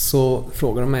 Så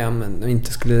frågade de mig om jag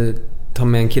inte skulle ta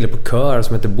med en kille på kör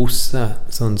som heter Bosse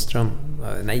Sundström.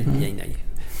 Nej,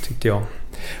 tyckte jag.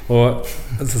 Och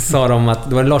så sa de att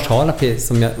det var Lars Halapi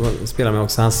som jag spelade med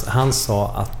också. Han sa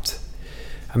att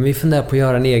men vi funderar på att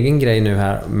göra en egen grej nu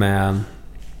här med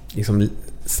liksom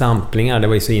samplingar, det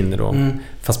var ju så inne då.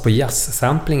 Fast på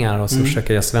jazz-samplingar och så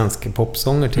försöker jag svenska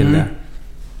popsånger till det.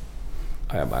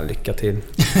 Ja, jag bara lycka till.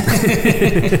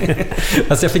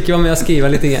 Alltså jag fick ju vara med och skriva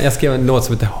lite grann. Jag skrev en låt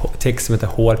som heter text som heter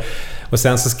Hår. Och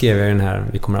sen så skrev jag den här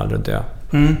Vi kommer aldrig att dö.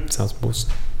 Tillsammans med Bosse.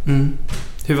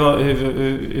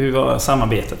 Hur var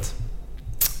samarbetet?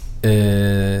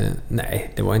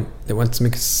 Nej, det var inte så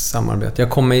mycket samarbete.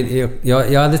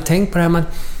 Jag hade tänkt på det här, men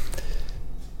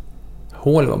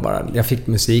Hål var bara, jag fick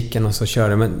musiken och så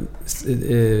körde. Men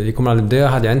Vi kommer aldrig dö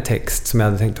hade jag en text som jag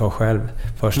hade tänkt ha själv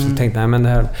först. Så tänkte nej, men det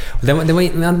här, och det var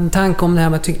en tanke om det här,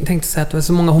 men jag tänkte så att det var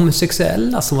så många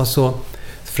homosexuella som var så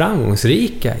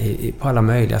framgångsrika på alla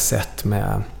möjliga sätt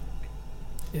med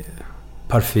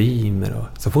parfymer och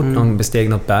så fort någon besteg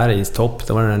något bergs topp,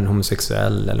 då var det en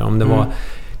homosexuell, eller om det var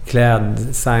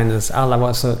kläddesigners, alla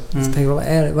var så tänkte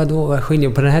jag, vad skiljer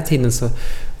på den här tiden, så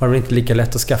var det inte lika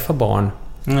lätt att skaffa barn.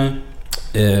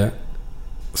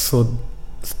 Så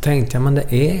tänkte jag, men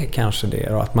det är kanske det,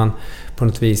 och att man på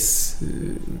något vis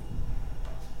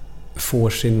får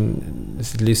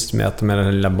sitt lystmäte med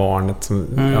det lilla barnet som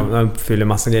uppfyller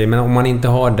massa grejer. Men om man inte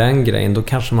har den grejen, då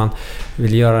kanske man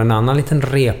vill göra en annan liten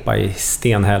repa i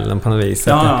stenhällen på något vis.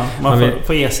 Ja, man vill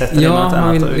få ersätta det med något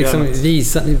annat. Ja, man vill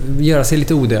liksom göra sig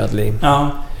lite odödlig.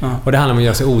 Ja. Och det handlar om att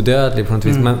göra sig odödlig på något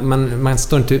vis. Man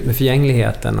står inte ut med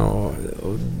förgängligheten och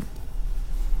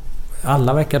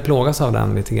alla verkar plågas av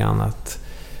den lite grann,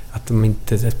 att de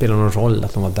inte spelar någon roll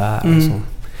att de var där och så.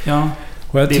 Ja.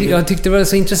 Och jag tyckte det var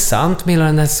så intressant med hela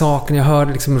den här saken. Jag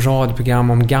hörde liksom radioprogram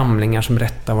om gamlingar som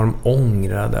berättade vad de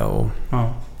ångrade och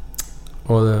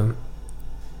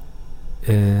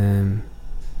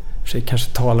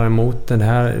kanske talar emot den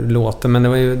här låten, men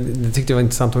det tyckte jag var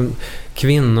intressant om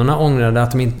kvinnorna ångrade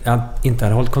att de inte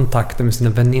hade hållit kontakten med sina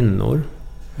väninnor.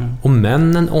 Och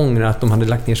männen ångrar att de hade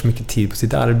lagt ner så mycket tid på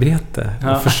sitt arbete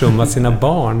och försummat sina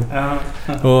barn.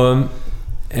 Och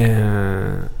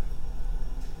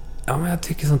men jag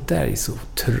tycker sånt där är så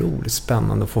otroligt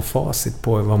spännande att få facit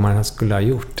på vad man skulle ha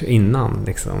gjort innan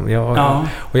liksom.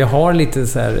 Och jag har lite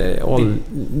så här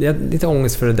lite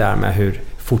ångest för det där med hur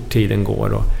fort tiden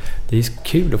går, och det är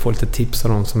kul att få lite tips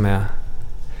av dem som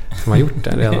har gjort det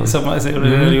redan.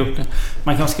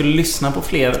 Man kanske skulle lyssna på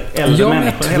fler äldre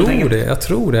människor. Jag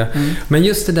tror det. Men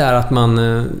just det där att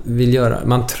man vill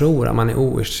man tror att man är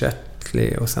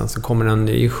oersättlig, och sen så kommer en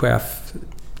ny chef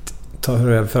ta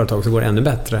över företag, så går det ännu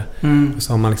bättre. Och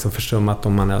så har man liksom försummat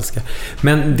dem man älskar.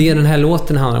 Men det den här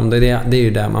låten handlar om, det är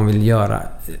ju där man vill göra,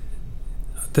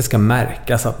 det ska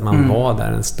märkas att man var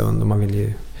där en stund, och man vill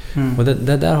ju och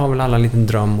det där har väl alla en liten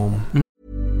dröm om.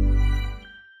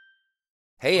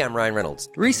 Hey, I'm Ryan Reynolds.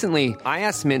 Recently, I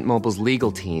asked Mint Mobile's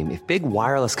legal team if big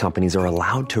wireless companies are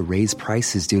allowed to raise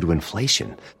prices due to inflation.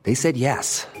 They said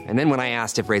yes. And then when I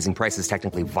asked if raising prices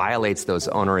technically violates those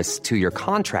onerous 2-year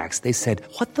contracts, they said,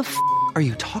 "What the f*** are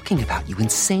you talking about, you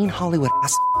insane Hollywood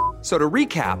ass?" So to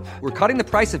recap, we're cutting the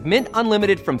price of Mint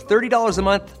Unlimited from $30 a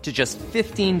month to just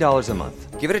 $15 a month.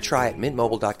 Give it a try at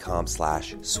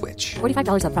mintmobile.com/switch.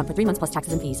 $45 up front for 3 months plus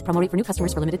taxes and fees. Promo rate for new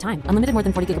customers for limited time. Unlimited more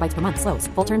than 40 gigabytes per month. Slows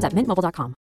full terms at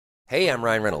mintmobile.com. Hey, I'm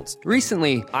Ryan Reynolds.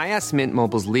 Recently, I asked Mint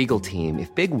Mobile's legal team if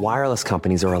big wireless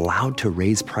companies are allowed to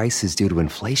raise prices due to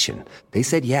inflation. They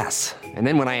said yes. And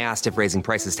then when I asked if raising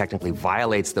prices technically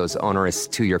violates those onerous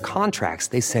 2-year contracts,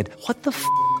 they said, "What the f***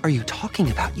 are you talking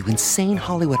about, you insane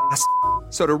Hollywood ass?"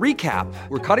 So to recap,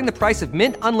 we're cutting the price of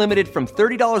Mint Unlimited from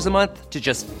 $30 a month to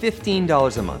just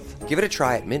 $15 a month. Give it a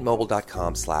try at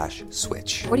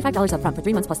mintmobile.com/switch. $45 up front for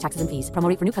 3 months plus taxes and fees. Promo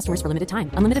rate for new customers for limited time.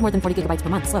 Unlimited more than 40 gigabytes per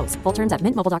month. Slows full terms at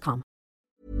mintmobile.com.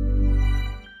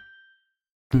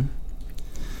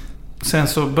 Sen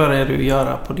så börjar du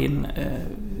göra på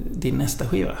din nästa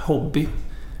skiva, Hobby.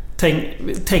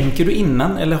 Tänker du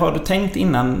innan, eller har du tänkt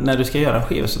innan när du ska göra en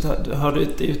skiva, så har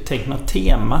du tänkt något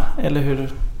tema, eller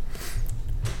hur?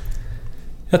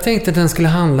 Jag tänkte att den skulle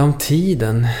handla om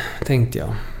tiden, tänkte jag.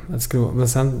 Men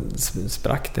sen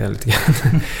sprack det lite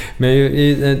grann. Men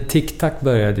i TikTok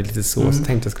började lite så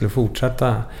tänkte jag skulle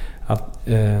fortsätta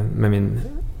med min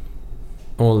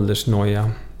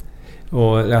åldersnoja.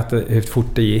 Och hur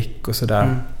fort det gick och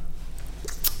sådär.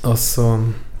 Och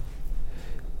så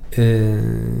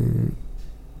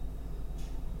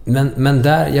Men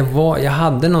där jag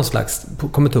hade någon slags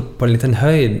kommit upp på en liten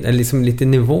höjd, eller liksom lite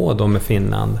nivå då med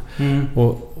Finland.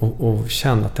 Och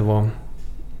kände att det var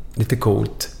lite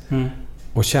coolt.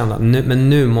 Och kände att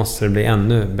nu måste det bli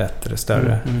ännu bättre,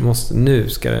 större. Nu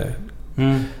ska det...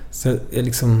 Så jag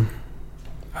liksom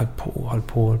höll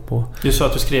på. Du sa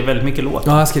att du skrev väldigt mycket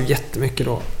låtar. Ja, jag skrev jättemycket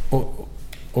då.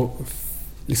 Och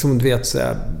liksom, du vet, så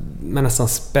här, man nästan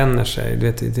spänner sig. Du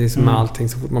vet, det är som med allting.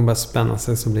 Så fort man börjar spänna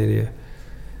sig så blir det ju...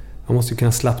 Man måste ju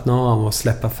kunna slappna av och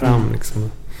släppa fram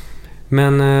liksom.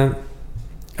 Men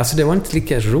alltså det var inte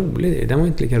lika roligt. Den var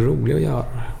inte lika rolig att göra.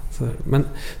 Så, men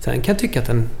sen kan jag tycka att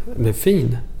den är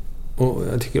fin. Och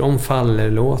jag tycker om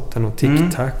Faller-låten och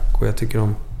Tic-Tac. Och jag tycker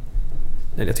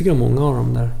om många av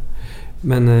dem där.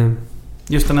 Men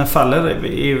just den här Faller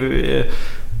är ju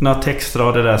några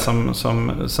textrader där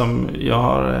som jag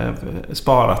har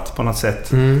sparat på något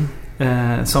sätt.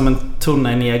 Som en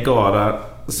tunna i Niagara,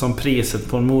 som priset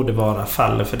på en modevara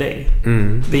faller för dig.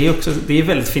 Det är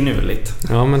väldigt finurligt.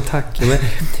 Ja, men tack.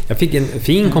 Jag fick en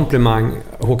fin komplimang.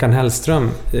 Håkan Hellström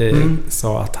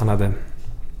sa att han hade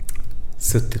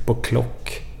suttit på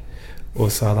klock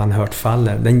och så hade han hört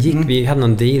Faller. Den gick, vi hade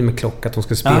någon deal med klock att de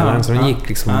skulle spela den, så den gick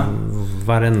liksom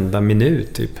varenda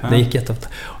minut typ. Den gick jätteofta.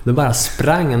 Och då bara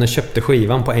sprang han och köpte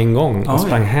skivan på en gång och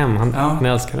sprang hem. Han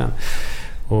älskar den.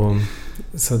 Och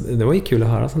så det var ju kul att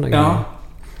höra sådana grejer.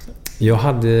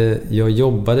 Jag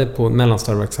jobbade på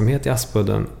mellanstadieverksamhet i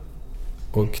Aspudden,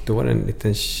 och då var det en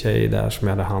liten tjej där som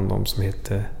jag hade hand om som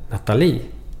hette Nathalie.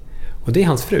 Och det är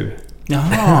hans fru.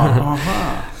 Jaha.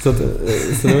 så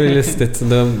det var ju lustigt. Så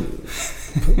då,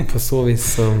 på så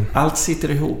vis så... Allt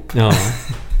sitter ihop. Ja.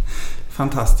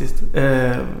 Fantastiskt.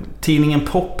 Tidningen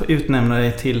Pop utnämner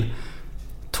dig till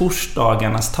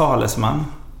torsdagarnas talesman.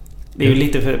 Det är ju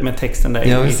lite med texten där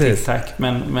i Tic-Tac,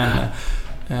 men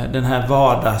den här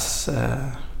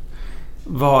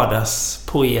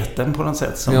vardagspoeten på något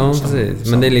sätt. Precis.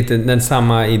 Men det är lite den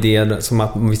samma idé som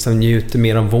att vi njuter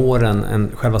mer av våren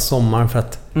än själva sommaren,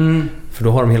 för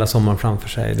då har de hela sommaren framför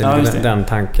sig. Det är den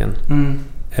tanken.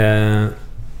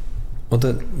 Och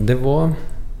det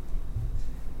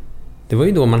var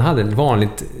ju då man hade ett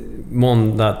vanligt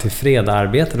måndag till fredag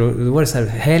arbete. Då var det så här,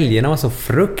 helgerna var så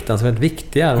fruktansvärt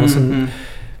viktiga.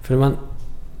 För man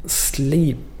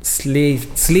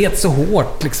slet så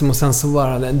hårt liksom, och sen så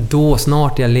bara då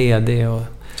snart är jag ledig och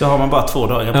så har man bara 2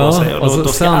 dagar på sig och då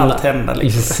ska allt hända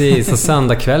liksom. Precis, och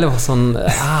söndag kväll var sån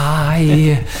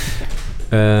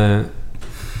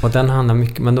och den handlar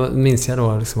mycket, men då minns jag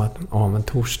då liksom att men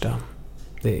torsdag,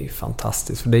 det är ju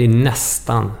fantastiskt, för det är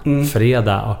nästan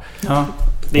fredag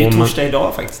det är torsdag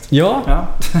idag faktiskt. Ja.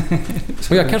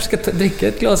 Och jag kanske ska dricka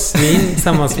ett glas vin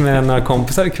tillsammans med några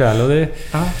kompisar ikväll, och det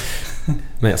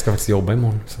men jag ska faktiskt jobba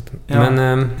imorgon så att,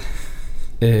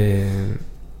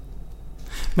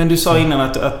 men du sa innan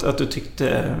att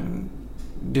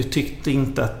du tyckte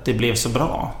inte att det blev så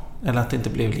bra, eller att det inte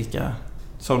blev lika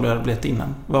som det hade blivit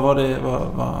innan. Vad var det,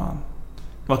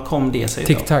 vad kom det sig?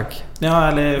 Tic-Tac. Ja,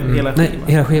 eller hela skivan. Nej,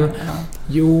 hela skivan.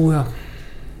 Jo,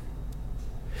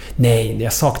 nej,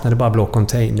 jag saknade bara blå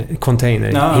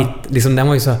container. Liksom, den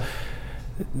var ju så,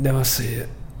 det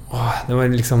var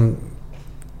liksom,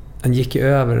 den gick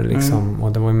över liksom,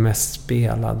 och det var mest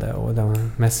spelade, och det var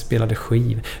mest spelade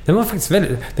skiv. Den var faktiskt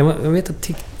väldigt, jag vet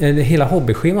att hela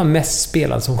hobbyskivan mest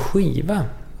spelad som skiva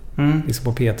liksom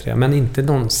på P3, men inte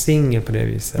någon singel på det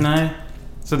viset. Nej.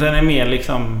 Så den är mer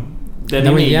liksom,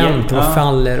 den var jämnt, det var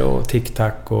Faller och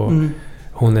Tic-Tac och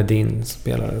Hon är din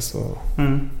spelare, så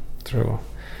tror jag.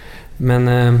 Men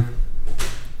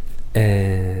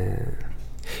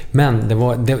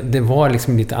det var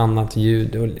liksom lite annat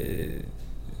ljud, och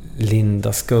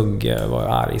Linda Skugge var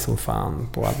arg som fan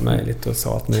på allt möjligt och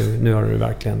sa att nu har du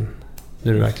verkligen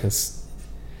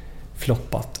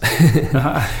floppat.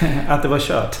 Att det var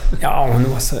kört. Ja,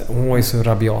 hon var ju så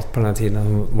rabiat på den här tiden.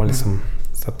 Hon var liksom,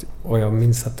 så att, och jag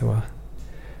minns att det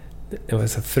var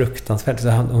så fruktansvärt. Så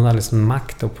hon hade liksom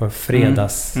makt då på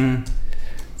fredags.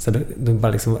 Så då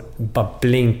bara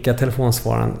blinka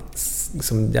telefonsvararen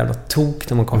som jävla tok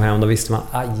när man kom hem. Då visste man,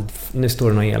 nu står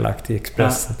det något elakt i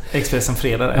Expressen. Ja, Expressen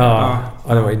fredag. Ja,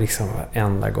 och det var ju liksom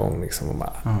enda gång liksom, och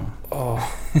bara,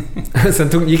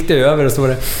 Sen gick det över, och så var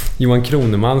det Johan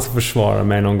Kroneman som försvarade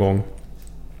mig någon gång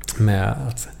med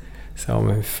att säga,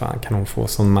 men hur fan kan hon få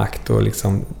sån makt, och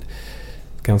liksom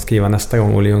kan skriva nästa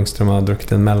gång Olle Ljungström har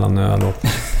druckit en mellanöl och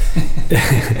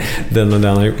den och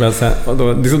den har gjort. Men sen, och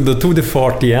då tog det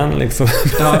fart igen liksom.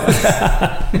 Ja.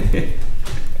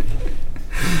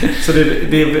 Så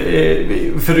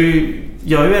för du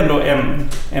gör ju ändå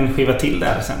en skiva till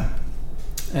där sen,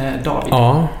 David.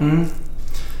 Ja.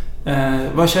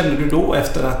 Vad kände du då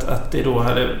efter att det då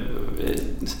hade...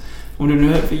 Om du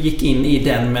nu gick in i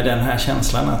den med den här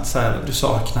känslan att så här, du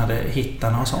saknade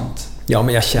hittarna och sånt. Ja,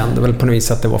 men jag kände väl på något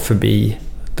vis att det var förbi.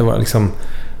 Det var liksom...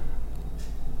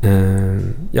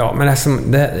 ja, men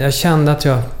jag kände att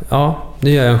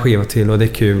nu gör jag en skiva till och det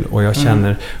är kul. Och jag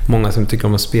känner många som tycker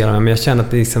om att spela med. Men jag kände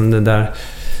att det, liksom, det där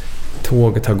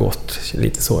tåget har gått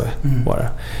lite så bara.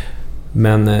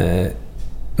 Men det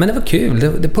var kul.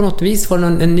 Det på något vis var det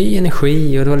en ny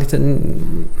energi och det var lite...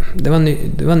 Det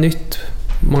var nytt.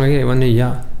 Många grejer var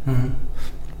nya.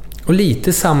 Och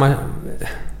lite samma...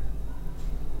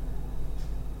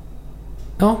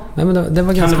 Ja, men det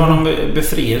var ganska... Kan det vara någon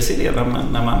befrielse i det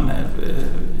när man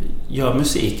gör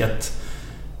musik?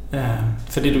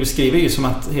 För det du beskriver är ju som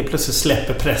att helt plötsligt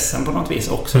släpper pressen på något vis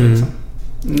också. Liksom.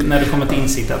 När du kommer till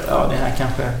insikt att det här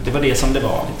kanske... Det var det som det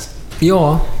var. Liksom.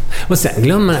 Ja, och sen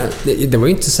glömmer det var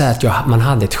ju inte så att man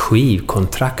hade ett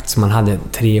skivkontrakt så man hade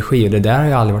 3 skivor. Det där har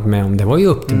jag aldrig varit med om. Det var ju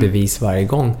upp till bevis varje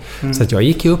gång. Så att jag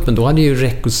gick ju upp, men då hade ju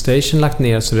Record Station lagt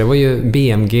ner, så det var ju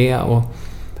BMG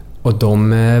och de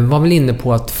var väl inne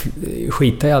på att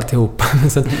skita i alltihop.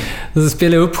 Så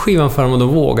spelade jag upp skivan för dem och då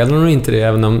vågade de inte det,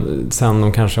 även om sen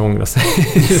de kanske ångrade sig.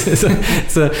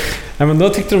 Men då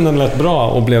tyckte de den lät bra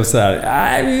och blev så här: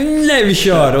 nej, vi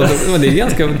kör. Och det är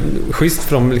ganska schysst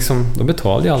för dem. Liksom, de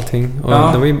betalade ju allting.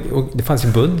 Och det fanns ju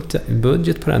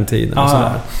budget på den tiden. Och så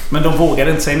där. Men de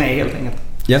vågade inte säga nej helt enkelt.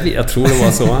 Jag tror det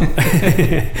var så.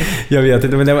 Jag vet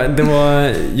inte, men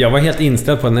jag var helt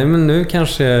inställd på att nej, men nu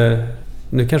kanske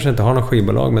jag inte har någon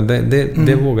skivbolag, men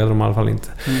det vågade de i alla fall inte.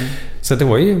 Så det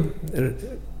var ju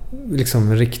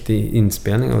liksom en riktig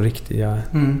inspelning och riktiga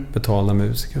betalda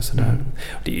musiker och sådär.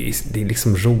 Det är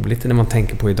liksom roligt när man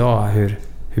tänker på idag hur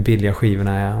billiga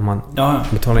skivorna är om man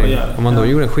betalar in. Om man då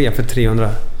gjorde en skiva för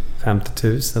 350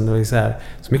 000, det var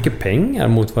så mycket pengar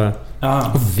mot vad...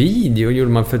 Och video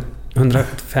gjorde man för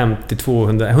 150,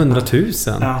 200, 100 000.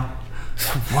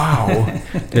 Wow!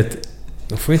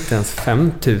 De får inte ens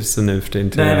 5 000 nu för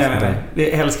det. Nej.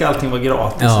 Det helst ska allting vara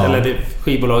gratis. Eller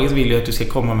skivbolaget vill ju att du ska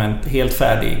komma med en helt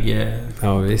färdig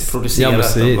producerad. Ja,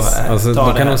 precis. Alltså,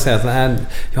 då kan de säga att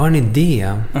jag har en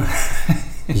idé.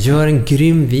 Gör en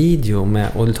grym video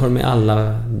och du tar med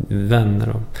alla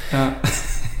vänner.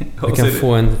 Du kan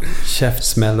få en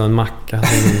käftsmäll och en macka.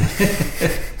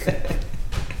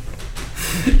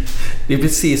 Det är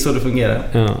precis så det fungerar.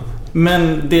 Ja.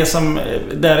 Men det som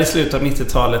där i slutet av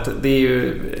 90-talet, det är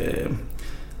ju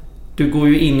du går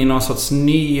ju in i någon sorts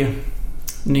ny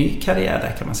karriär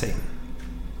där, kan man säga.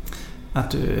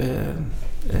 Att du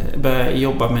börjar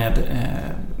jobba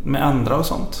med andra och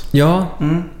sånt. Ja.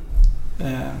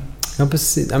 Ja,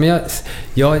 precis.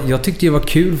 Jag tyckte det var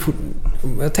kul.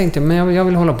 Jag tänkte, men jag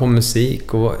vill hålla på med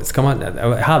musik och jag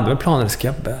hade väl planer, ska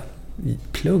jag börja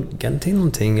plugga till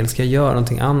någonting eller ska jag göra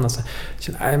någonting annat? Så jag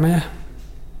kände, nej, men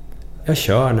jag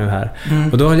kör nu här.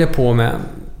 Och då höll jag på med...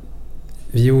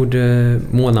 Vi gjorde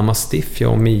Mona Mastiff,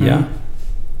 jag och Mia.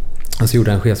 Och så gjorde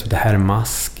jag en skiva som heter Herr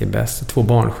Mask är bäst. 2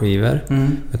 barnskivor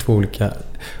med 2 olika...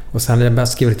 Och sen hade jag börjat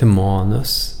skriva lite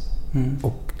manus.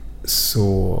 Och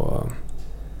så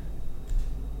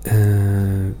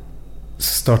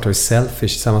startade vi Selfish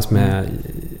tillsammans med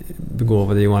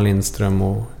begåvade Johan Lindström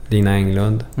och Lina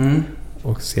Englund.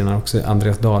 Och senare också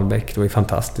Andreas Dahlbäck. Det var ju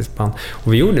fantastiskt band.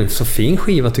 Och vi gjorde en så fin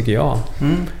skiva, tycker jag.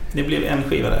 Det blev en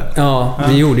skiva där. Ja,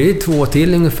 vi gjorde ju 2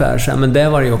 till ungefär så här, men det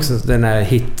var ju också den här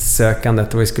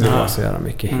hitsökandet och vi skulle vara så jävla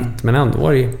mycket hit. Men ändå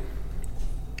var det ju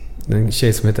en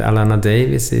tjej som heter Alana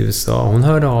Davis i USA. Hon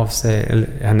hörde av sig, eller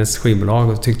hennes skivbolag,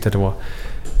 och tyckte att det var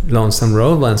Lonesome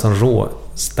Road var en sån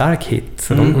stark hit.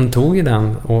 Så de tog ju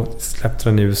den och släppte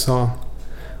den i USA.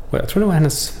 Och jag tror det var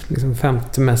hennes liksom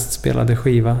 50 mest spelade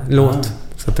låt.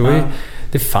 Så att det var ju,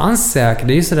 det fanns säkert,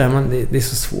 det är ju sådär, det är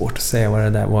så svårt att säga vad det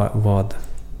där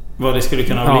vad det skulle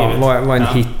kunna ha blivit. Vad en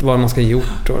hit, vad man ska ha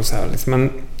gjort och så här liksom.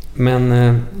 Men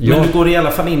du går i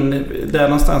alla fall in där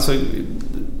någonstans, så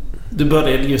du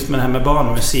började just med det här med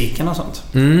barnmusiken och sånt.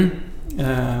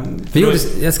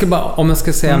 Om jag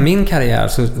ska säga min karriär,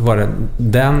 så var det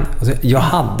den, alltså, jag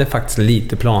hade faktiskt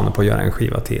lite planer på att göra en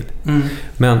skiva till.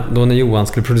 Men då när Johan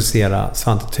skulle producera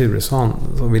Svante Turesson,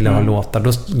 så ville jag ha låtar.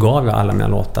 Då gav jag alla mina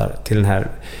låtar till den här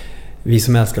Vi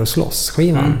som älskar att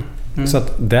slåss-skivan. Så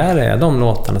att där är de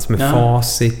låtarna som är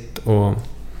Facit och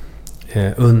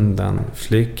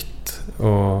Undanflykt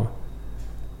och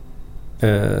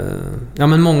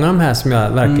men många av de här som jag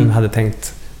verkligen hade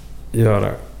tänkt göra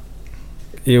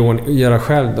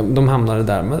själv, de hamnade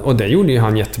där. Och det gjorde ju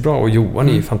han jättebra, och Johan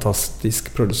är ju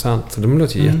fantastisk producent, så de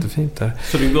låter ju jättefint där.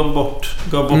 Så du gav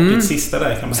bort ditt sista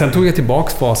där, kan man säga. Sen tog jag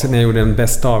tillbaks Facit när jag gjorde en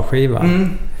bäst av-skiva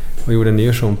och gjorde en ny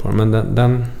version på den, men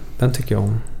den Den tycker jag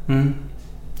om.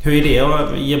 Hur är det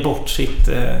att ge bort sitt,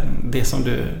 det som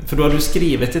du... För då har du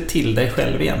skrivit det till dig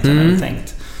själv egentligen, har du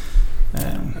tänkt.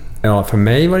 Ja, för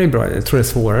mig var det bra. Jag tror det är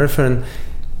svårare för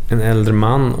en äldre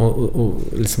man och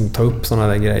liksom ta upp sådana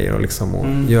där grejer och, liksom,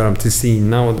 och göra dem till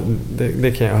sina. Och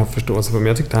det kan jag ha förståelse för. Men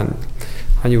jag tyckte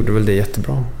han gjorde väl det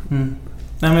jättebra. Nej,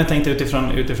 men jag tänkte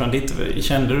utifrån ditt...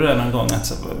 Kände du det någon gång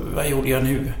att vad gjorde jag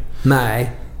nu?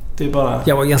 Nej. Det är bara...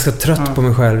 Jag var ganska trött på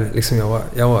mig själv. Liksom,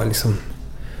 jag var liksom...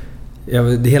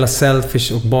 det hela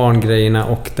selfish och barngrejerna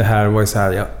och det här var ju så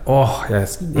här...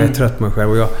 Jag är trött på mig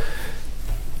själv. Och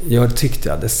jag tyckte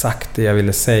jag hade sagt det jag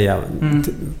ville säga.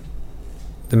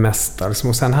 Det mesta. Liksom.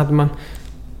 Och sen hade man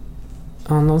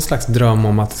någon slags dröm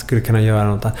om att det skulle kunna göra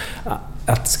något.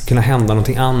 Att det skulle kunna hända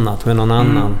någonting annat med någon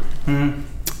annan.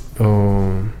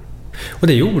 Och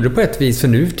det gjorde på ett vis. För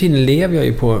nu för tiden lever jag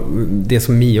ju på det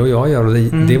som Mia och jag gör. Och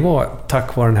det var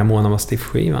tack vare den här Mona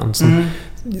Mastiff-skivan som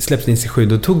släpptes 97.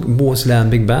 Då tog Bohuslän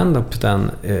Big Band upp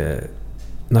den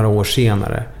några år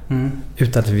senare.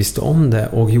 Utan att vi visste om det.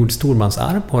 Och gjorde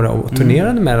storbandsarv på det. Och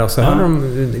turnerade med det. Och så hörde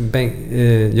de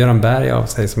Göran Berg av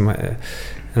sig som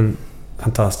en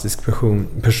fantastisk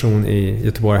person i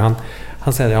Göteborg.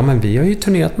 Han säger, ja men vi har ju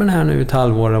turnerat med den här nu ett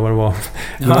halvår eller vad det var.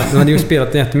 De hade ju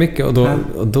spelat jättemycket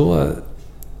och då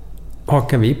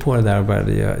hakade vi på det där och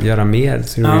började göra mer.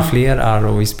 Så det blev fler arr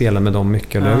och vi spelade med dem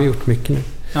mycket och det har vi gjort mycket nu.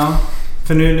 Ja,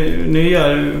 för nu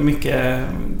gör du mycket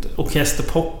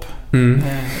orkesterpop.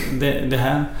 Det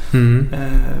här.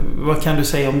 Vad kan du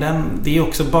säga om den? Det är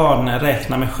också barn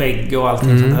räknar med skägg och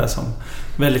allting sånt här som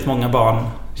väldigt många barn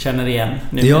känner igen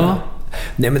nu. Ja,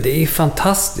 nej men det är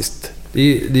fantastiskt.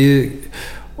 Det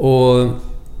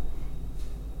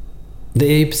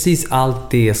är ju precis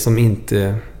allt det som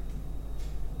inte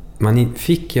man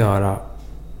fick göra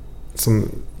som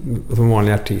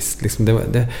vanlig artist. Liksom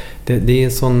det är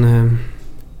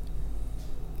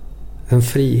en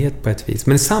frihet på ett vis.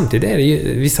 Men samtidigt är det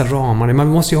ju vissa ramar. Man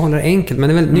måste ju hålla det enkelt. Men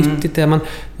det är väldigt nyttigt det. Man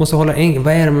måste hålla det enkelt.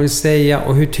 Vad är det man vill säga?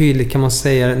 Och hur tydligt kan man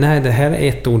säga det? Nej, det här är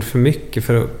ett ord för mycket.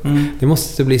 För det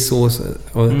måste bli så.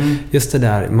 Och just det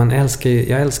där.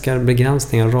 Jag älskar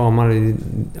begränsningar och ramar.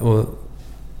 Och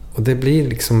det blir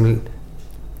liksom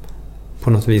på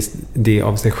något vis det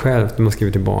av sig själv när man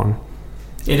skriver till barn.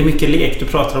 Är det mycket lek? Du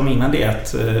pratade om innan det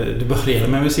att du började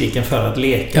med musiken för att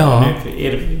leka. Ja.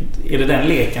 Är det den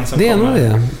leken som det kommer? Är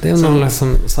nog det. Det är någon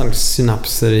liksom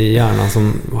synapser i hjärnan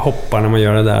som hoppar när man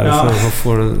gör det där. Ja. Så man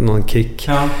får någon kick.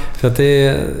 Ja. För att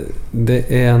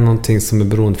det är någonting som är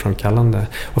beroendeframkallande.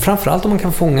 Och framförallt om man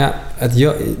kan fånga...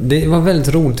 det var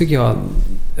väldigt roligt tycker jag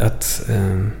att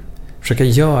försöka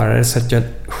göra det så att jag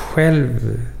själv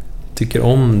tycker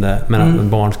om det, men att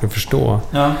barn ska förstå.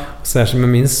 Ja. Och särskilt med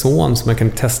min son som jag kan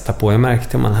testa på. Jag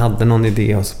märkte om man hade någon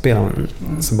idé och spelade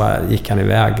så bara gick han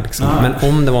iväg. Liksom. Ja. Men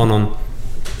om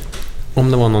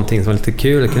det var någonting som var lite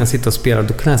kul, kunde jag sitta och spela,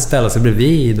 då kunde jag ställa sig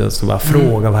bredvid och så bara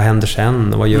fråga vad händer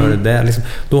sen och vad gör det där. Liksom,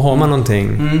 då har man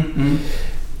någonting.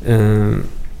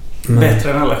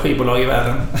 Bättre än alla skivbolag i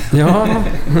världen. Ja.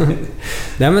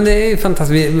 Nej, men det är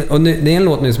fantastiskt. Och det är en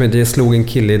låt nu som heter Jag slog en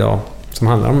kille idag. Som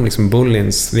handlar om liksom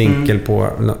bullins vinkel på...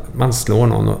 Man slår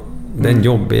någon och det är en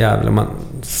jobbig jävel och man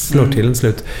slår till en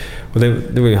slut. Och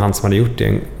det var ju han som hade gjort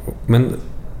det. Men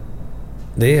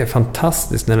det är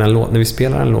fantastiskt när vi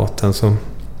spelar den låten så...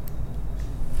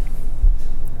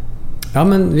 Ja,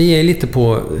 men vi är lite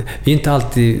på... Vi är inte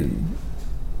alltid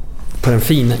på den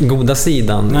fina, goda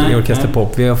sidan i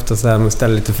orkesterpop. Vi är ofta så här, man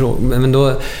ställer lite frågor. Men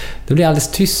då blir det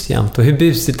alldeles tyst jämt. Och hur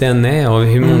busigt det än är och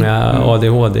hur många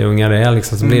ADHD-ungar det är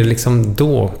liksom, så blir det liksom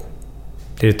då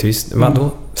blir det tyst.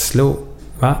 Vadå? Slår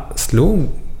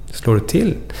du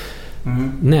till?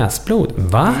 Näsblod?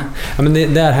 Va? Ja, men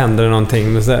där händer det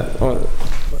någonting. Men så här,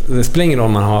 det spelar ingen roll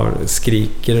om man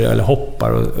skriker eller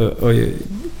hoppar och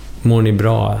mår ni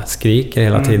bra, skriker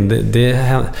hela tiden.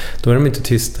 Då är de inte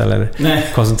tysta eller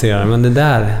koncentrerade. Men det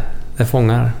där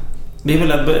fångar. Det är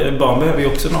väl att barn behöver ju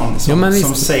också någon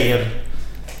som säger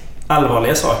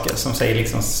allvarliga saker. Som säger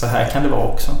liksom, så här kan det vara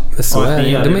också. Så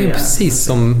är de är ju precis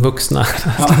som vuxna.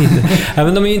 Ja,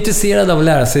 men de är intresserade av att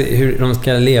lära sig hur de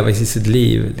ska leva i sitt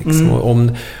liv.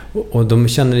 Liksom. Och de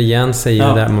känner igen sig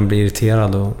där man blir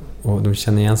irriterad. Och de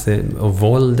känner igen sig. Och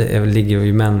våld ligger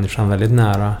ju människan väldigt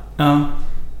nära. Ja.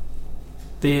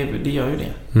 Det gör ju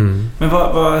det. Men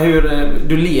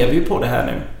du lever ju på det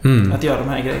här nu. Att göra de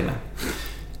här grejerna.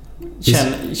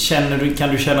 Kan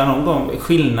du känna någon gång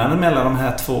skillnaden mellan de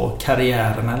här två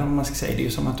karriärerna? Eller vad man ska säga. Det är ju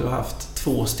som att du har haft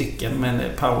 2 stycken med en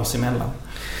paus emellan.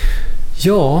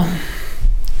 Ja.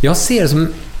 Jag ser det som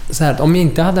så här att om jag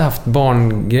inte hade haft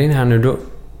barngrejen här nu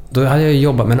då hade jag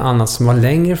jobbat med en annan som var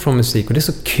längre från musik. Och det är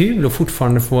så kul att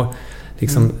fortfarande få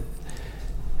liksom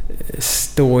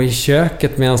stå i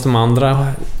köket medan de andra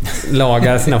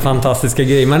lagar sina fantastiska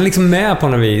grejer. Man är liksom med på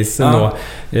något vis ändå.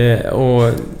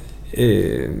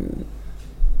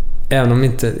 Även om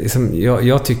inte liksom,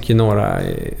 jag tycker några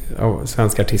av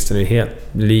svenska artister är helt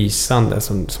lysande,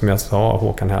 som jag sa,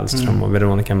 Håkan Hellström och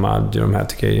Veronica Maggio, de här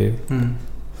tycker jag är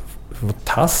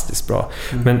fantastiskt bra.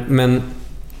 Men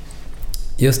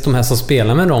just de här som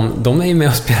spelar med dem, de är ju med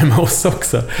och spelar med oss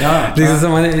också. Liksom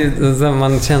så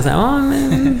man känner såhär,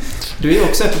 men du är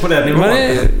också på det nivån.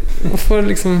 Man får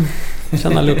liksom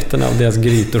känna lukten av deras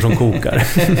grytor som kokar.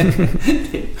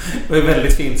 Det är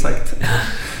väldigt fint sagt.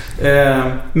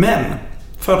 Men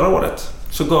förra året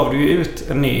så gav du ju ut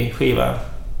en ny skiva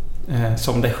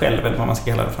som dig själv, eller vad man ska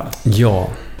kalla det för.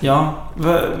 Ja.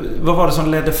 Vad var det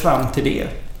som ledde fram till det?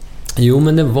 Jo,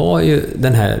 men det var ju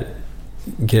den här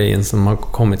grejen som har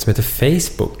kommit som heter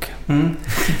Facebook.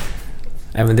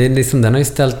 Men det är liksom, den har ju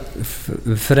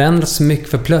förändrats så mycket,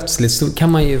 för plötsligt så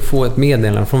kan man ju få ett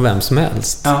meddelande från vem som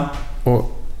helst.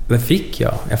 Och det fick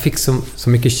jag. Jag fick så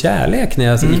mycket kärlek när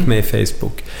jag gick med i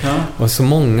Facebook. Och så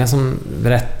många som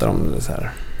berättar om det så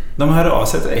här. De hör av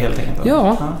sig till dig helt enkelt?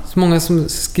 Ja, så många som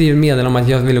skriver meddelanden om att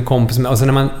jag vill ha kompis med. Och så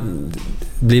när man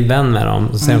blir vän med dem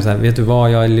så säger de så här, vet du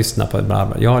vad, jag har lyssnat på det, bla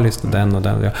bla. Jag har lyssnat på den och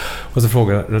den. Och så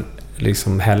frågar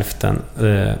liksom hälften,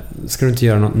 ska du inte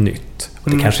göra något nytt?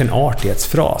 Och det kanske är en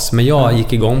artighetsfras, men jag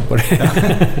gick igång på det.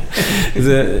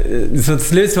 så till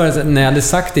slut var det så, när jag hade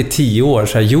sagt det i 10 år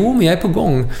så här, jo, men jag är på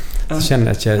gång. Så kände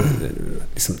jag att jag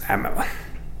liksom, nej men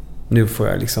nu får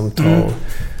jag liksom ta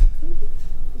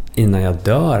innan jag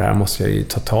dör här måste jag ju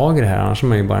ta tag i det här, annars är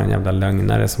man ju bara en jävla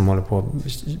lögnare som håller på och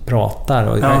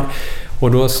pratar.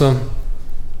 Och då så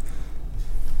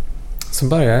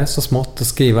började jag så smått att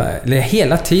skriva.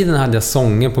 Hela tiden hade jag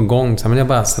sånger på gång, men jag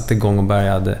bara satte igång och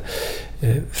började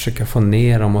försöka få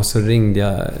ner dem. Och så ringde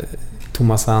jag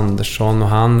Thomas Andersson och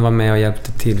han var med och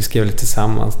hjälpte till. Vi skrev lite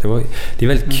tillsammans. Det är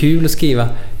väldigt kul att skriva.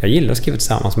 Jag gillar att skriva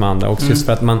tillsammans med andra också, just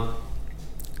för att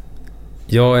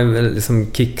jag är väl liksom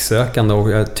kicksökande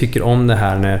och jag tycker om det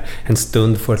här när en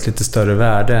stund får ett lite större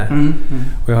värde.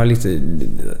 Och jag har lite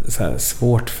så här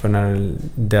svårt för när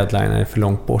deadline är för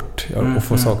långt bort och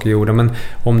få saker gjorda. Men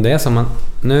om det är som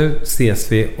nu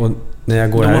ses vi och när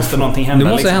jag går här, måste någonting hända.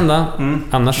 Det måste hända.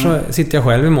 Annars så sitter jag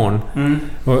själv imorgon.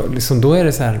 Och liksom då är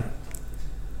det så här,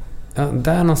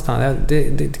 där någonstans.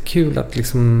 Det är kul att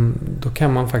liksom, då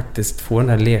kan man faktiskt få den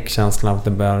här lekkänslan av att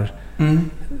det bör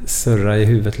surra i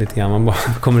huvudet lite grann. Man bara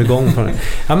kommer igång på det.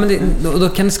 Ja, men då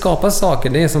kan det skapa saker.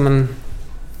 Det är som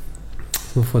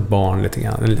att få ett barn lite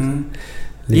grann.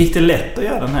 Gick det lätt att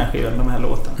göra den här skivan, de här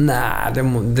låtarna? Nej,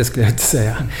 det skulle jag inte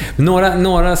säga. Men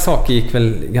några saker gick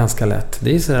väl ganska lätt.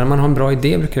 Det är så där, när man har en bra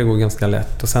idé brukar det gå ganska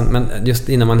lätt. Och sen, men just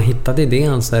innan man hittade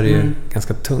idén så är det ju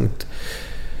ganska tungt.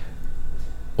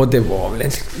 Och det var väl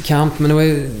en kamp, men det var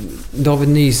ju, David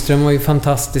Nyström var ju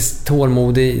fantastiskt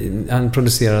tålmodig. Han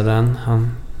producerade den.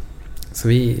 Så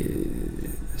vi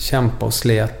kämpade och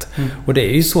slet. Och det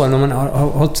är ju så när man har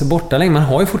hållit sig borta länge. Man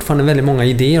har ju fortfarande väldigt många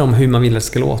idéer om hur man vill att det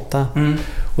ska låta.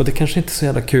 Och det kanske inte är så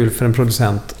jävla kul för en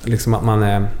producent liksom, att man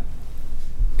är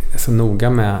så noga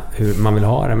med hur man vill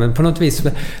ha det. Men på något vis,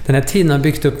 den här tiden har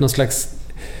byggt upp någon slags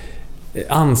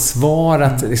ansvar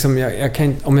att liksom, jag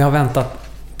kan, om jag har väntat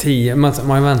 10, man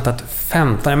har väntat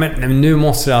 15, men nu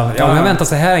måste jag, om jag väntar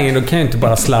så här länge, då kan jag inte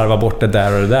bara slarva bort det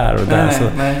där och det där och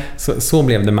där. Så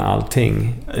blev det med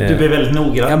allting. Du blev väldigt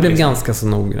noggrann. Jag blev ganska så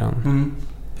noggrann.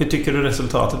 Hur tycker du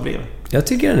resultatet blev? Jag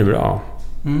tycker den är bra.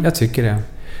 Jag tycker det.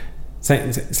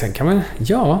 Sen kan man,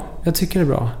 jag tycker det är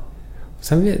bra.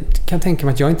 Sen kan jag tänka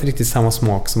mig att jag inte riktigt samma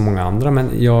smak som många andra, men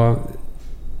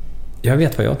jag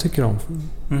vet vad jag tycker om.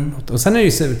 Och sen är det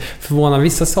ju så förvånande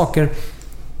vissa saker.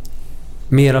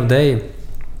 Mer av dig.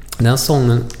 Den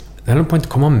sången, den höll på att inte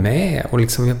komma med och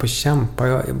liksom jag på att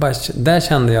kämpa. Där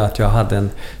kände jag att jag hade en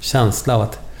känsla av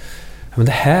att men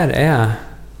det här är...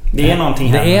 Det är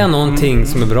någonting här. Det är någonting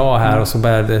som är bra här och så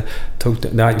började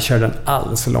jag körde den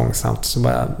alldeles för långsamt så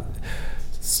bara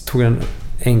tog den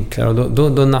enklare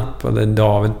och då nappade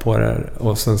David på det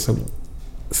och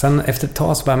sen efter ett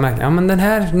tag så bara märkte jag men den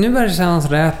här, nu börjar det kännas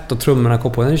rätt och trummorna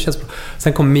kom på den känns bra.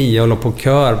 Sen kom Mia och låg på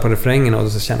kör på refrängen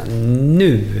och så kände jag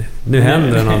nu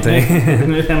händer det någonting.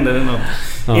 Nu händer det något.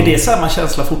 Ja. Är det samma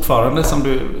känsla fortfarande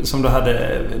som du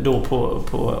hade då på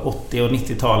 80- och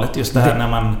 90-talet just det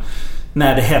här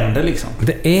när det händer liksom?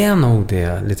 Det är nog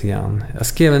det lite grann. Jag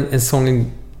skrev en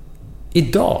sång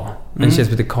idag med en tjej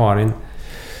som heter Karin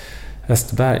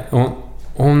Österberg och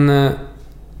hon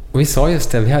Och vi sa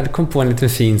just det, vi hade kommit på en liten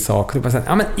fin sak. Och det bara så här,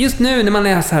 ja men just nu när man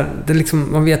är så här, det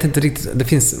liksom, man vet inte riktigt, det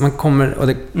finns, man kommer och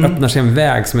det öppnar sig en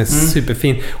väg som är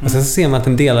superfin. Och sen så ser man att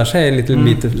den delar sig en liten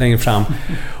bit längre fram.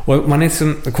 Och man är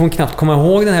liksom, kommer knappt komma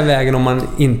ihåg den här vägen om man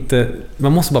inte,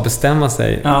 man måste bara bestämma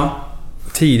sig.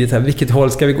 Tidigt här, vilket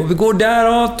håll ska vi gå? Vi går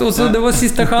däråt och så det var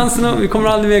sista chansen och vi kommer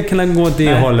aldrig mer kunna gå åt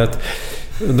det hållet.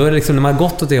 Och då är det liksom, när man har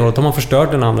gått åt det hållet har man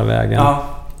förstört den andra vägen.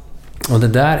 Och det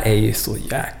där är ju så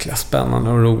jäkla spännande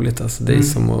och roligt alltså. Det är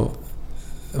som att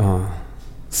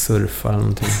surfa eller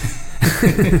någonting.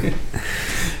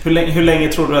 Hur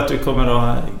länge tror du att du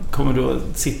kommer du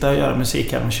att sitta och göra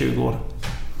musik här om 20 år?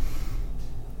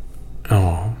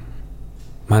 Ja.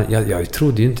 Men jag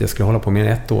trodde ju inte jag skulle hålla på mer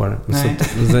än 1 år.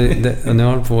 Så nu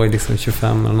har jag på liksom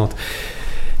 25 eller något.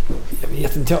 Jag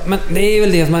vet inte. Men det är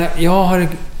väl det som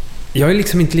jag är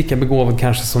liksom inte lika begåvad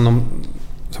kanske som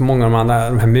många av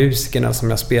de här musikerna som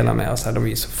jag spelar med. Så här, de är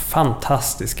ju så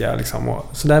fantastiska. Liksom, och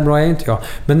så där bra är inte jag.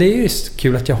 Men det är ju just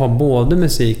kul att jag har både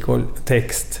musik och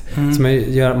text som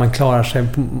gör att man klarar sig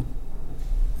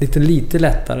lite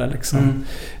lättare. Liksom.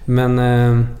 Men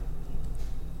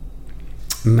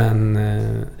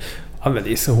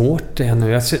det är så hårt det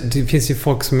nu. Det finns ju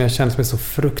folk som jag känner som är så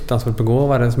fruktansvärt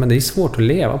begåvade, men det är svårt att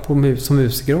leva på som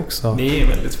musiker också. Det är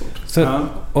väldigt svårt. Så,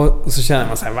 och så känner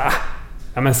man så här, va?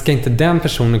 Ja, men ska inte den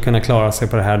personen kunna klara sig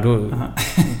på det här,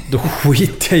 då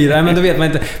skiter jag i det. Men då vet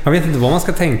man vet inte vad man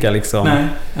ska tänka liksom.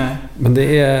 Nej. Men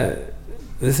det är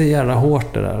så jävla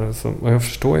hårt det där. Och jag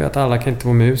förstår ju att alla kan inte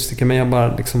vara musiker, men jag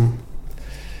bara liksom...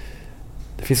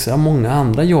 Det finns så många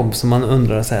andra jobb som man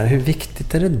undrar så här, hur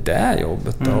viktigt är det där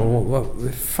jobbet då? Och vad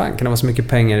fan kan det vara så mycket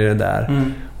pengar i det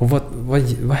där? Och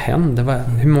vad händer?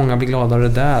 Hur många blir glada av det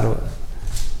där? Och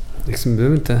liksom,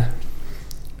 behöver inte...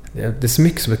 Det är så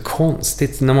mycket som är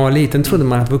konstigt. När man var liten trodde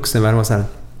man att vuxenvärlden var så här,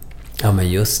 ja men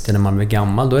just det, när man blir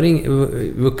gammal då är det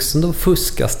vuxen, då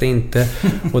fuskas det inte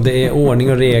och det är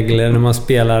ordning och regler när man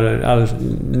spelar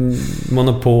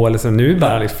Monopol så. Nu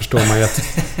bara liksom, förstår man ju att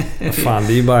fan,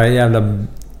 det är ju bara jävla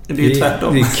det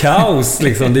är kaos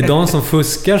liksom. Det är de som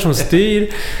fuskar som styr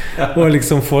och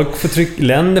liksom folk får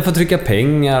länder får trycka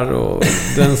pengar och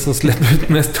den som släpper ut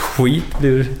mest skit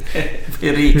blir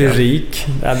rik.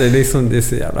 Ja, det är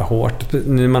så jävla hårt.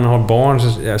 När man har barn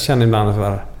så jag känner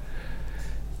ibland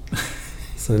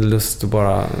så lust att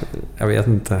bara, jag vet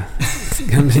inte,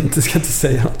 ska inte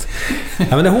säga något.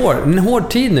 Ja, men det är en hård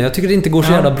tid nu. Jag tycker det inte går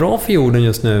så jävla bra för jorden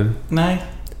just nu. Nej.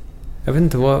 Jag vet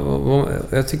inte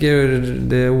jag tycker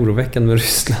det är oroväckande med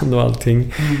Ryssland och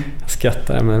allting. Jag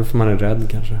skrattar, men för man är rädd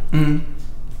kanske.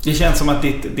 Det känns som att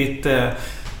ditt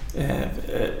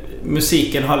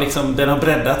musiken har liksom, den har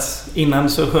breddats. Innan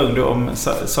så sjöng du om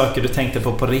saker du tänkte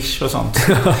på Rish och sånt.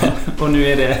 Och nu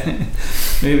är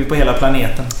vi på hela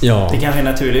planeten. Ja. Det kanske är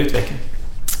en naturlig utveckling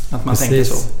att man tänker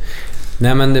så.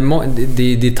 Nej, men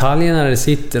det detaljerna det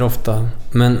sitter ofta.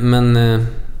 Men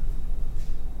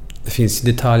det finns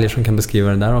detaljer som kan beskriva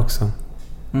det där också.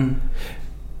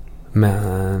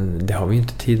 Men det har vi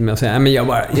inte tid med att säga. Men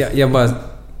jag bara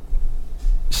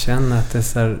känner att det är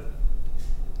så här,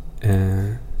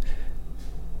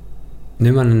 nu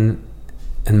är man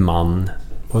en man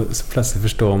och så plötsligt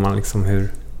förstår man liksom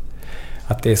hur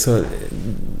att det är så,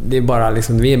 det är bara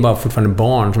liksom, vi är bara fortfarande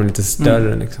barn som är lite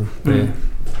större liksom.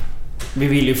 Vi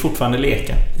vill ju fortfarande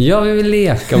leka. Ja, vi vill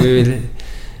leka och vi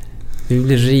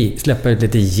vill släppa ut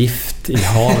lite gift i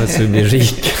havet så vi blir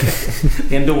rika.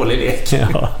 Det är en dålig lek.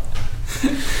 Ja.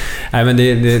 Nej, men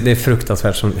det är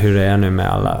fruktansvärt som, hur det är nu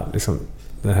med alla liksom,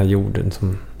 den här jorden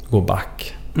som går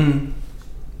back.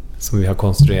 Som vi har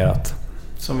konstruerat.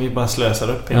 Som vi bara slösar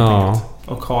upp helt enkelt.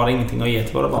 Och har ingenting att ge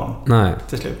till våra barn. Nej.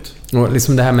 Till slut. Och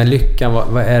liksom det här med lyckan,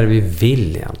 vad är det vi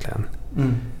vill egentligen?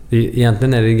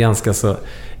 Egentligen är det ganska så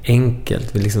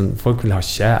enkelt. Folk vill ha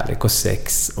kärlek och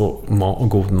sex och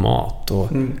god mat och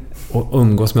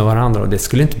umgås med varandra. Och det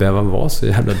skulle inte behöva vara så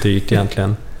jävla dyrt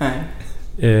egentligen.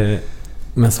 Nej.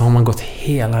 Men så har man gått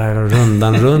hela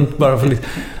rundan runt bara för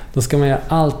då ska man göra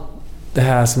allt det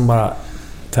här som bara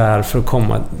tär för att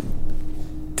komma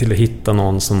till att hitta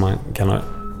någon som man kan ha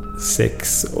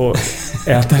sex och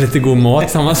äta lite god mat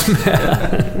tillsammans med.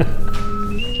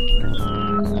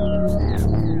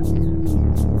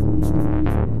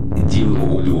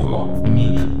 Диалог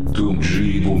Mitt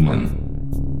Woman.